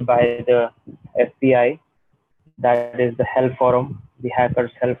jailed by the FBI. That is the Hell Forum. the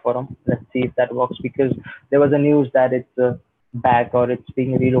hackers help forum. Let's see if that works, because there was a news that it's back or it's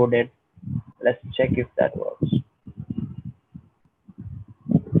being reloaded. Let's check if that works.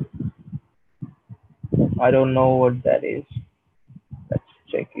 I don't know what that is. Let's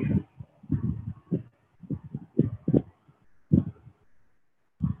check if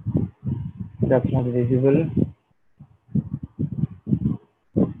that's not visible.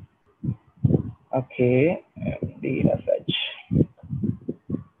 Okay, DFH.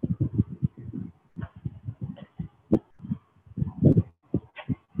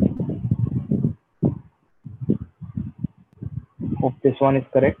 Hope this one is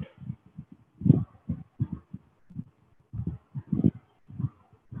correct.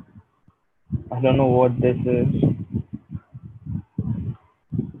 I don't know what this is.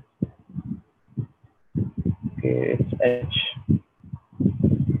 Okay, it's H.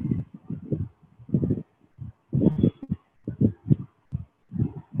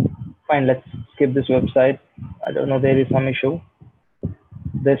 Fine, let's skip this website. I don't know, there is some issue.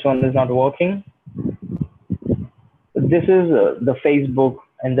 This one is not working. This is the Facebook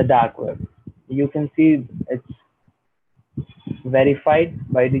and the dark web. You can see it's verified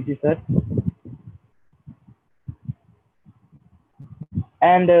by DigiCert.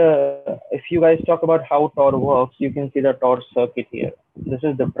 And if you guys talk about how Tor works, you can see the Tor circuit here. This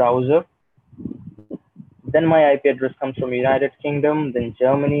is the browser. Then my IP address comes from United Kingdom, then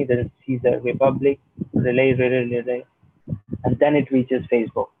Germany, then Caesar Republic, relay, and then it reaches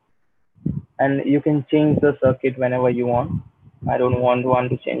Facebook. And you can change the circuit whenever you want. I don't want one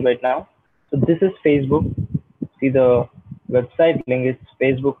to change right now. So this is Facebook. See the website link, it's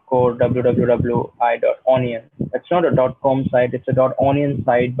Facebook core www.i.onion. It's not a .com site, it's a .onion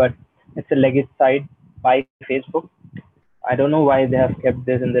site, but it's a legacy site by Facebook. I don't know why they have kept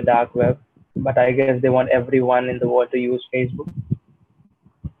this in the dark web, but I guess they want everyone in the world to use Facebook.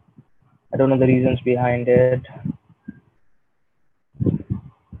 I don't know the reasons behind it.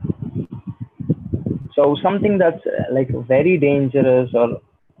 So something that's like very dangerous or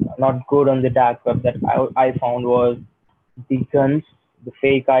not good on the dark web that I found was the guns, the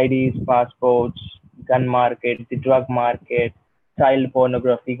fake IDs, passports, gun market, the drug market, child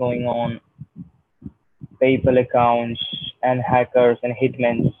pornography going on, PayPal accounts, and hackers and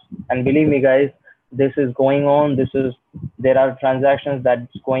hitmen. And believe me, guys, this is going on. There are transactions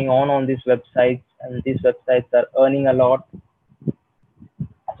that's going on these websites, and these websites are earning a lot.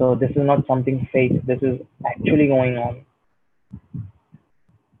 So this is not something fake. This is actually going on.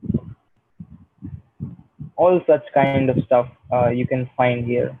 All such kind of stuff you can find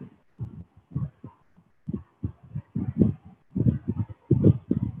here.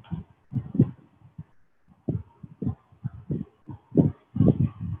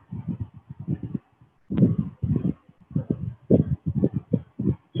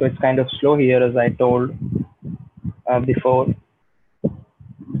 So it's kind of slow here, as I told before.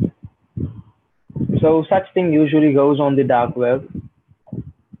 So such thing usually goes on the dark web.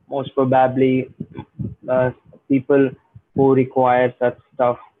 Most probably uh, people who require such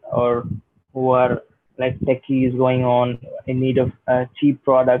stuff, or who are like techies going on in need of cheap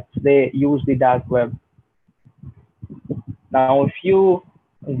products, they use the dark web. Now, if you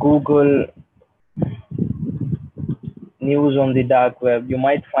Google news on the dark web, you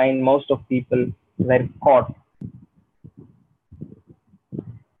might find most of people were caught.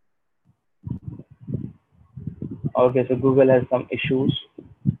 Okay, so Google has some issues.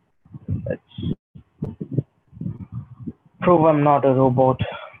 Let's prove I'm not a robot.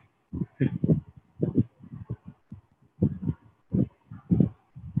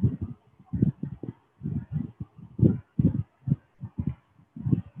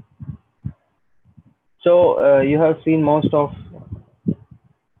 So you have seen most of,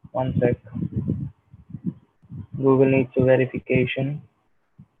 one sec, Google needs a verification.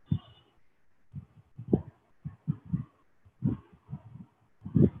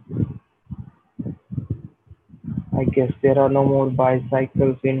 I guess there are no more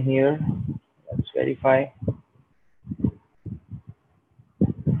bicycles in here. Let's verify.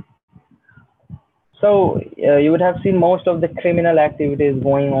 So you would have seen most of the criminal activities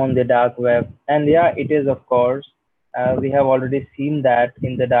going on the dark web, and yeah, it is, of course. We have already seen that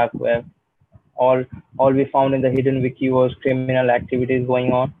in the dark web. All we found in the hidden wiki was criminal activities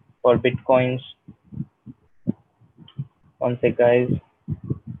going on for bitcoins. One sec, guys.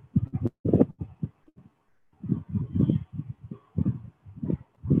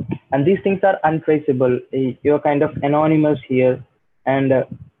 And these things are untraceable. You're kind of anonymous here, and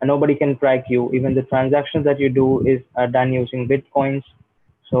nobody can track you. Even the transactions that you do is done using bitcoins,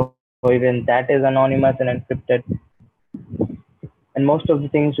 so even that is anonymous and encrypted. And most of the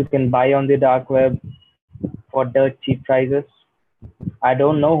things you can buy on the dark web for dirt cheap prices. I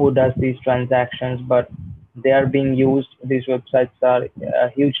don't know who does these transactions, but they are being used. These websites are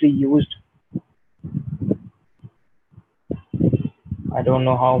hugely used. I don't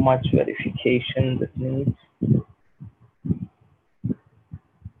know how much verification this needs.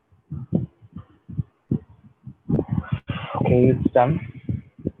 Okay, it's done.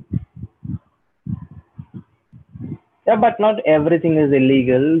 Yeah, but not everything is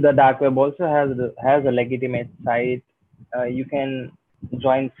illegal. The dark web also has a legitimate site. You can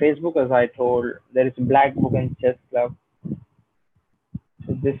join Facebook, as I told. There is Black Book and Chess Club.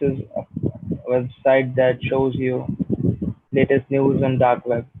 So this is a website that shows you latest news on dark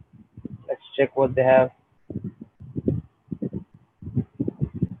web. Let's check what they have.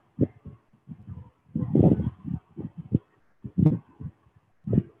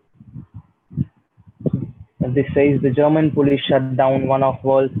 This says the German police shut down one of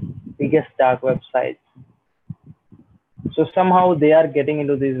world's biggest dark websites. So somehow they are getting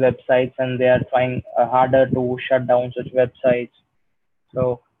into these websites and they are trying harder to shut down such websites.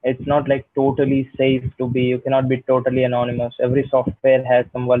 So it's not like totally safe to be. You cannot be totally anonymous. Every software has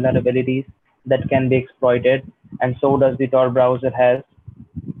some vulnerabilities that can be exploited, and so does the Tor browser has.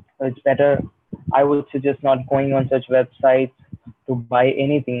 So it's better. I would suggest not going on such websites to buy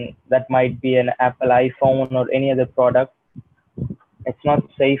anything that might be an Apple iPhone or any other product. It's not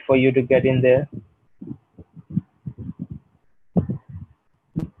safe for you to get in there.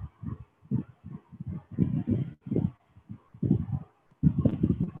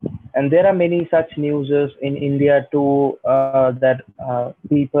 And there are many such news in India too, that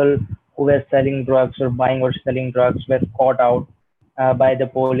people who were selling drugs or buying or selling drugs were caught out by the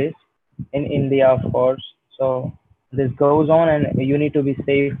police in India, of course. So this goes on, and you need to be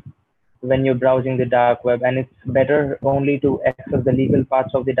safe when you're browsing the dark web. And it's better only to access the legal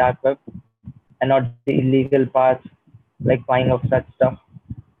parts of the dark web and not the illegal parts like buying of such stuff.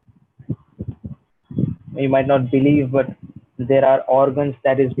 You might not believe, but there are organs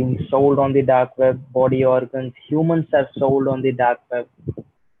that is being sold on the dark web, body organs. Humans are sold on the dark web.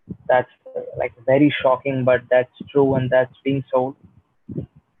 That's like very shocking, but that's true and that's being sold.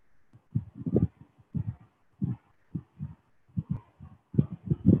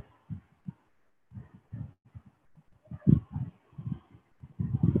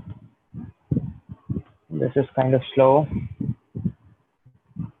 This is kind of slow.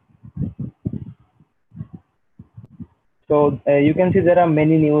 So you can see there are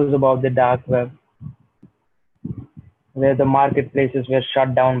many news about the dark web where the marketplaces were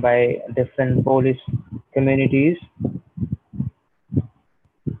shut down by different police communities.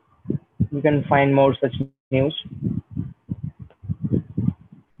 You can find more such news.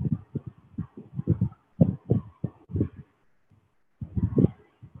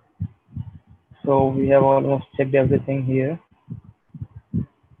 So we have almost checked everything here.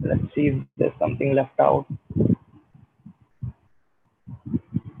 Let's see if there's something left out.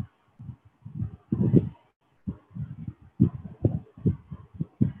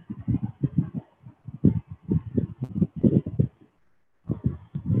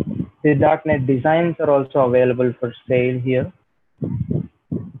 The darknet designs are also available for sale here.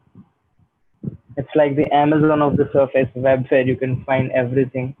 It's like the Amazon of the Surface web where you can find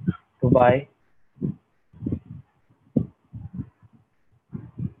everything to buy.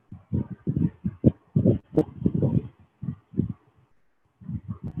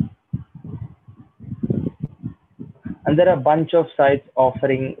 And there are a bunch of sites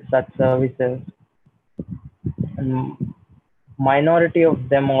offering such services. And minority of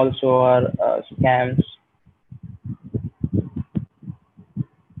them also are scams.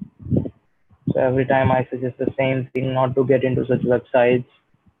 So every time I suggest the same thing, not to get into such websites.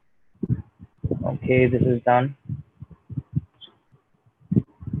 Okay, this is done.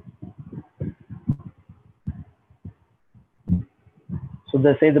 So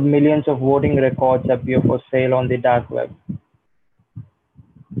they say the millions of voting records appear for sale on the dark web.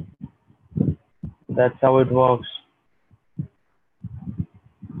 That's how it works.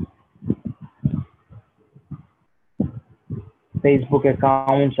 Facebook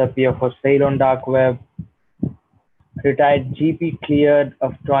accounts appear for sale on dark web. Retired GP cleared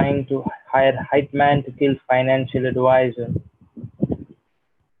of trying to hire hitman to kill financial advisor.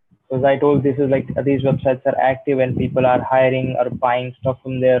 So as I told, this is like these websites are active and people are hiring or buying stuff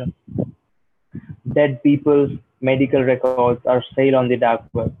from there. Dead people's medical records are sale on the dark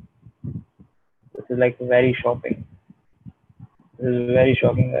web. This is like very shocking. This is very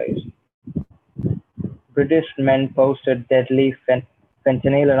shocking, guys. British men posted deadly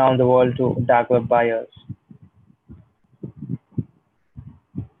fentanyl around the world to dark web buyers.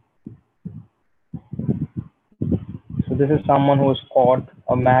 this is someone who's caught,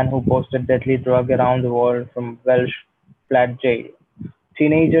 a man who posted deadly drug around the world from Welsh flat jail.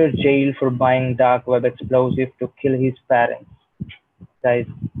 Teenager jailed for buying dark web explosive to kill his parents. Guys,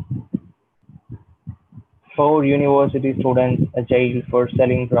 four university students jailed for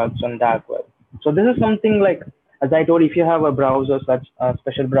selling drugs on dark web. So this is something like, as I told, if you have a browser, such a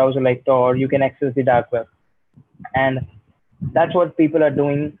special browser like Tor, you can access the dark web, and that's what people are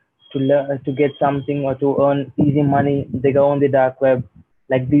doing to learn to get something or to earn easy money. They go on the dark web.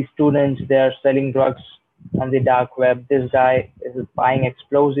 Like these students, they are selling drugs on the dark web. This guy is buying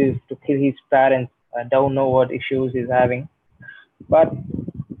explosives to kill his parents. I don't know what issues he's having, but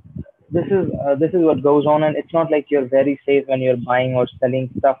this is what goes on, and it's not like you're very safe when you're buying or selling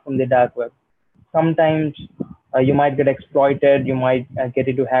stuff from the dark web. Sometimes you might get exploited. You might get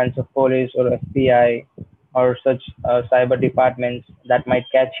into hands of police or FBI or such cyber departments that might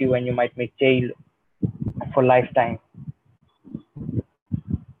catch you, and you might be jailed for lifetime.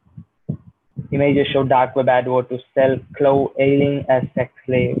 Images show dark web advert to sell Chloe Ailing as sex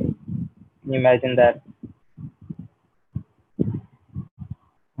slave. Can you imagine that?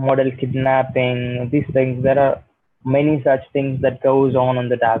 Model kidnapping, these things. There are many such things that goes on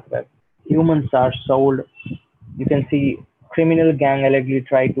the dark web. Humans are sold. You can see criminal gang allegedly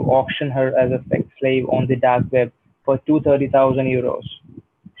tried to auction her as a sex slave on the dark web for 230,000 euros.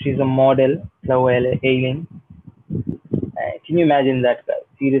 She's a model, Chloe Ailing. Can you imagine that, guy?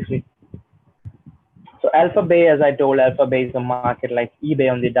 Seriously. So Alphabay, as I told, Alphabay is a market like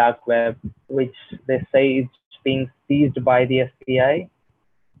eBay on the dark web, which they say is being seized by the FBI.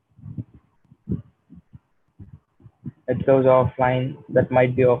 It goes offline. That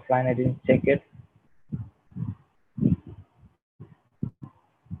might be offline. I didn't check it.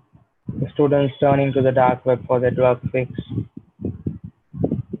 The students turning to the dark web for their drug fix.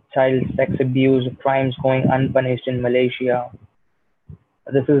 Child sex abuse, crimes going unpunished in Malaysia.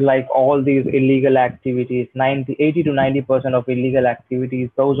 This is like all these illegal activities. 80 to 90% of illegal activities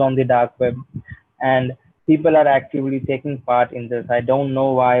goes on the dark web, and people are actively taking part in this. I don't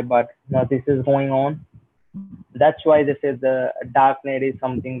know why, but this is going on. That's why they say the dark net is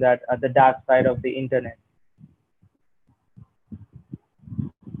something that the dark side of the internet.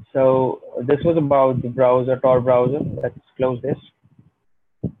 So this was about the browser, Tor browser. Let's close this.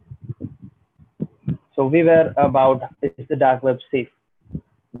 So we were about, is the dark web safe?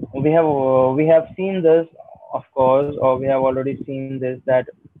 We have seen this, of course, or we have already seen this. That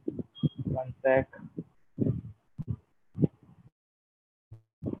one sec.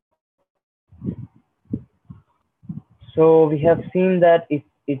 So we have seen that it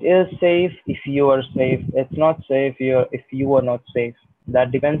is safe if you are safe. It's not safe if you are not safe.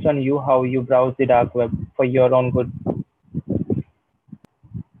 That depends on you how you browse the dark web for your own good.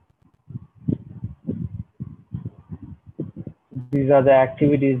 These are the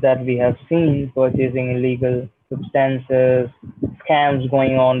activities that we have seen: purchasing illegal substances, scams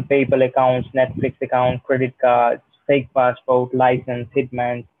going on, PayPal accounts, Netflix account, credit cards, fake passport, license,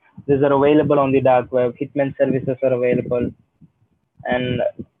 hitman. These are available on the dark web. Hitman services are available, and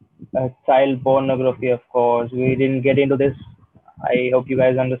child pornography, of course. We didn't get into this. I hope you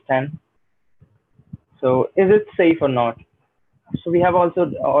guys understand. So, is it safe or not? So, we have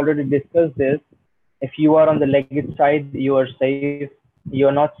also already discussed this. If you are on the legit side, you are safe.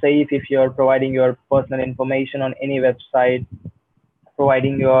 You're not safe if you're providing your personal information on any website,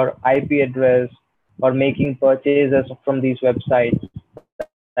 providing your IP address, or making purchases from these websites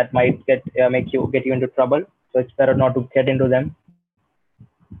that might get you into trouble. So it's better not to get into them.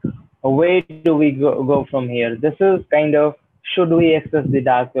 Where do we go from here? This is kind of, should we access the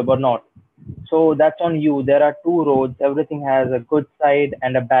dark web or not? So that's on you. There are two roads. Everything has a good side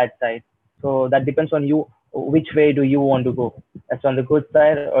and a bad side. So that depends on you. Which way do you want to go? That's on the good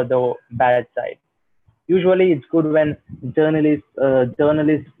side or the bad side. Usually, it's good when journalists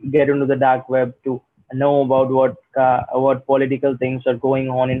get into the dark web to know about what political things are going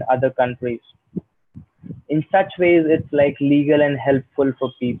on in other countries. In such ways, it's like legal and helpful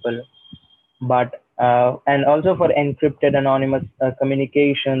for people. But and also for encrypted anonymous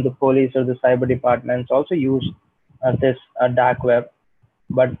communication, the police or the cyber departments also use this dark web.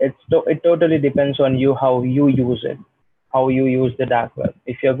 But it totally depends on you how you use it, how you use the dark web.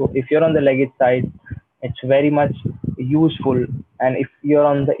 If you're on the legit side, it's very much useful, and if you're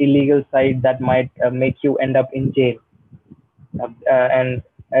on the illegal side, that might make you end up in jail. And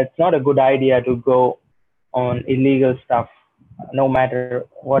it's not a good idea to go on illegal stuff, no matter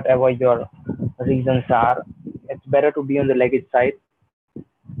whatever your reasons are. It's better to be on the legit side.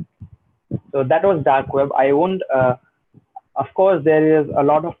 So that was dark web. I won't Of course, there is a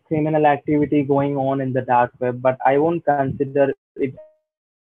lot of criminal activity going on in the dark web, but I won't consider it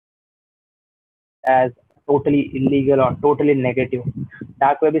as totally illegal or totally negative.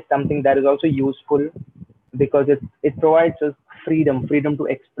 Dark web is something that is also useful because it provides us freedom to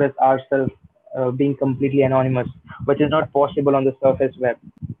express ourselves, being completely anonymous, which is not possible on the surface web.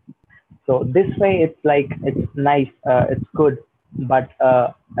 So this way, it's nice, it's good. But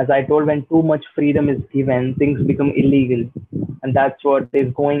as I told, when too much freedom is given, things become illegal, and that's what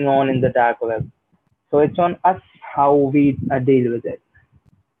is going on in the dark web. So it's on us how we deal with it.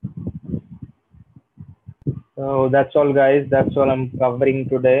 So that's all, guys. That's all I'm covering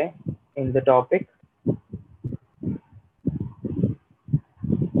today in the topic.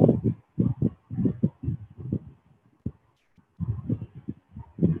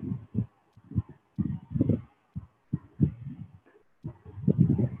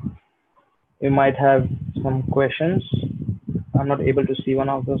 We might have some questions. I'm not able to see one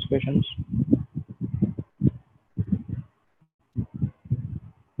of those questions.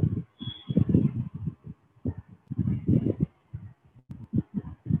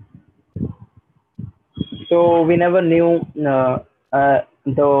 So we never knew the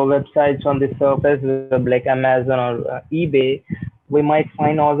websites on the surface web like Amazon or eBay. We might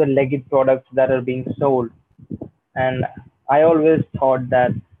find all the legit products that are being sold, and I always thought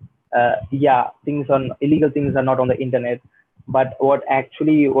that yeah, things on illegal things are not on the internet. But what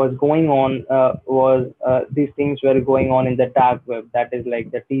actually was going on was these things were going on in the dark web. That is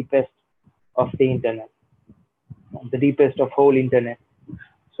like the deepest of the internet, the deepest of whole internet.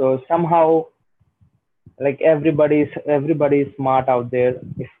 So somehow, like everybody is smart out there.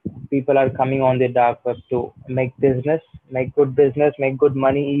 If people are coming on the dark web to make business, make good business, make good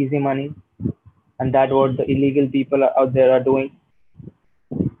money, easy money, and that what the illegal people out there are doing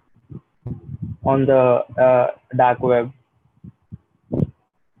on the dark web.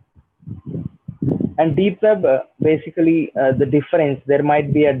 And deep web, basically, the difference, there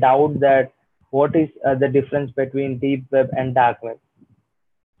might be a doubt that what is the difference between deep web and dark web.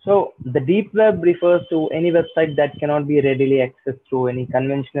 So the deep web refers to any website that cannot be readily accessed through any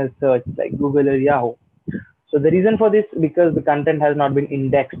conventional search like Google or Yahoo. So the reason for this, because the content has not been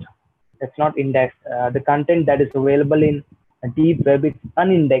indexed. It's not indexed. The content that is available in a deep web is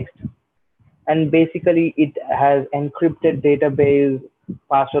unindexed, and basically it has encrypted database,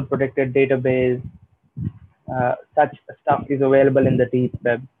 password protected database. Such stuff is available in the deep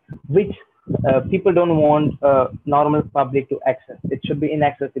web, which people don't want normal public to access. It should be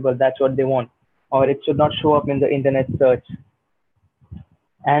inaccessible. That's what they want, or it should not show up in the internet search.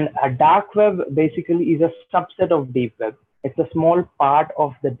 And a dark web basically is a subset of deep web. It's a small part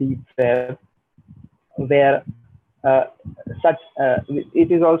of the deep web where uh, such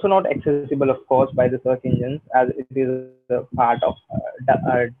it is also not accessible, of course, by the search engines as it is a part of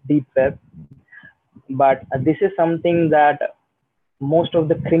deep web. But this is something that most of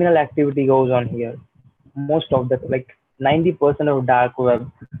the criminal activity goes on here. Most of the, like, 90% of dark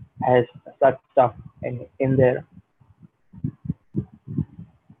web has such stuff in there.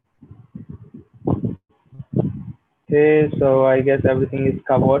 Okay, so I guess everything is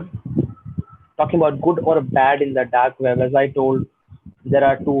covered. Talking about good or bad in the dark web, as I told, there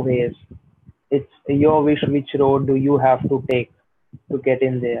are two ways. It's your wish which road do you have to take to get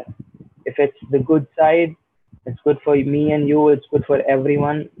in there. If it's the good side, it's good for me and you, it's good for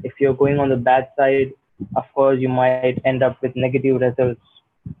everyone. If you're going on the bad side, of course, you might end up with negative results.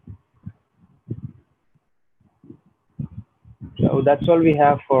 So that's all we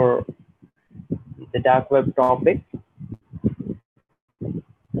have for the dark web topic.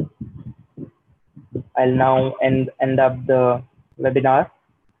 I'll now end up the webinar.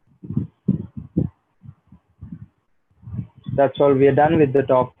 That's all, we are done with the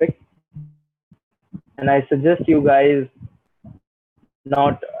topic. And I suggest you guys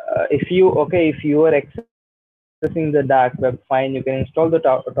not, if you are accessing the dark web, fine, you can install the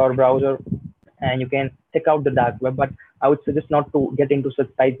Tor browser and you can check out the dark web. But I would suggest not to get into such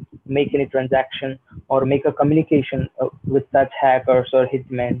sites, make any transaction, or make a communication with such hackers or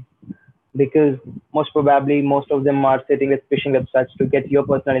hitmen, because most probably most of them are sitting with phishing websites to get your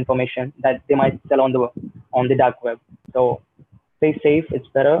personal information that they might sell on the dark web. So stay safe, it's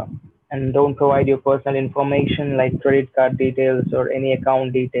better, and don't provide your personal information like credit card details or any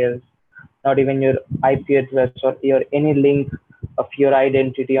account details, not even your IP address or your any link of your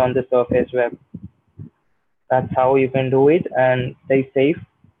identity on the surface web. That's how you can do it and stay safe.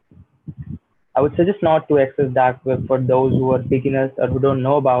 I would suggest not to access dark web for those who are beginners or who don't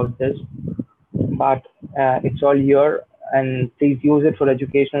know about this, but it's all here, and please use it for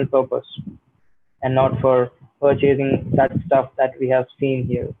educational purpose and not for purchasing that stuff that we have seen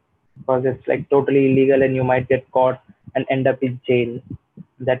here, because it's like totally illegal and you might get caught and end up in jail.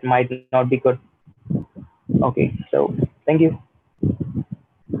 That might not be good. Okay, so thank you.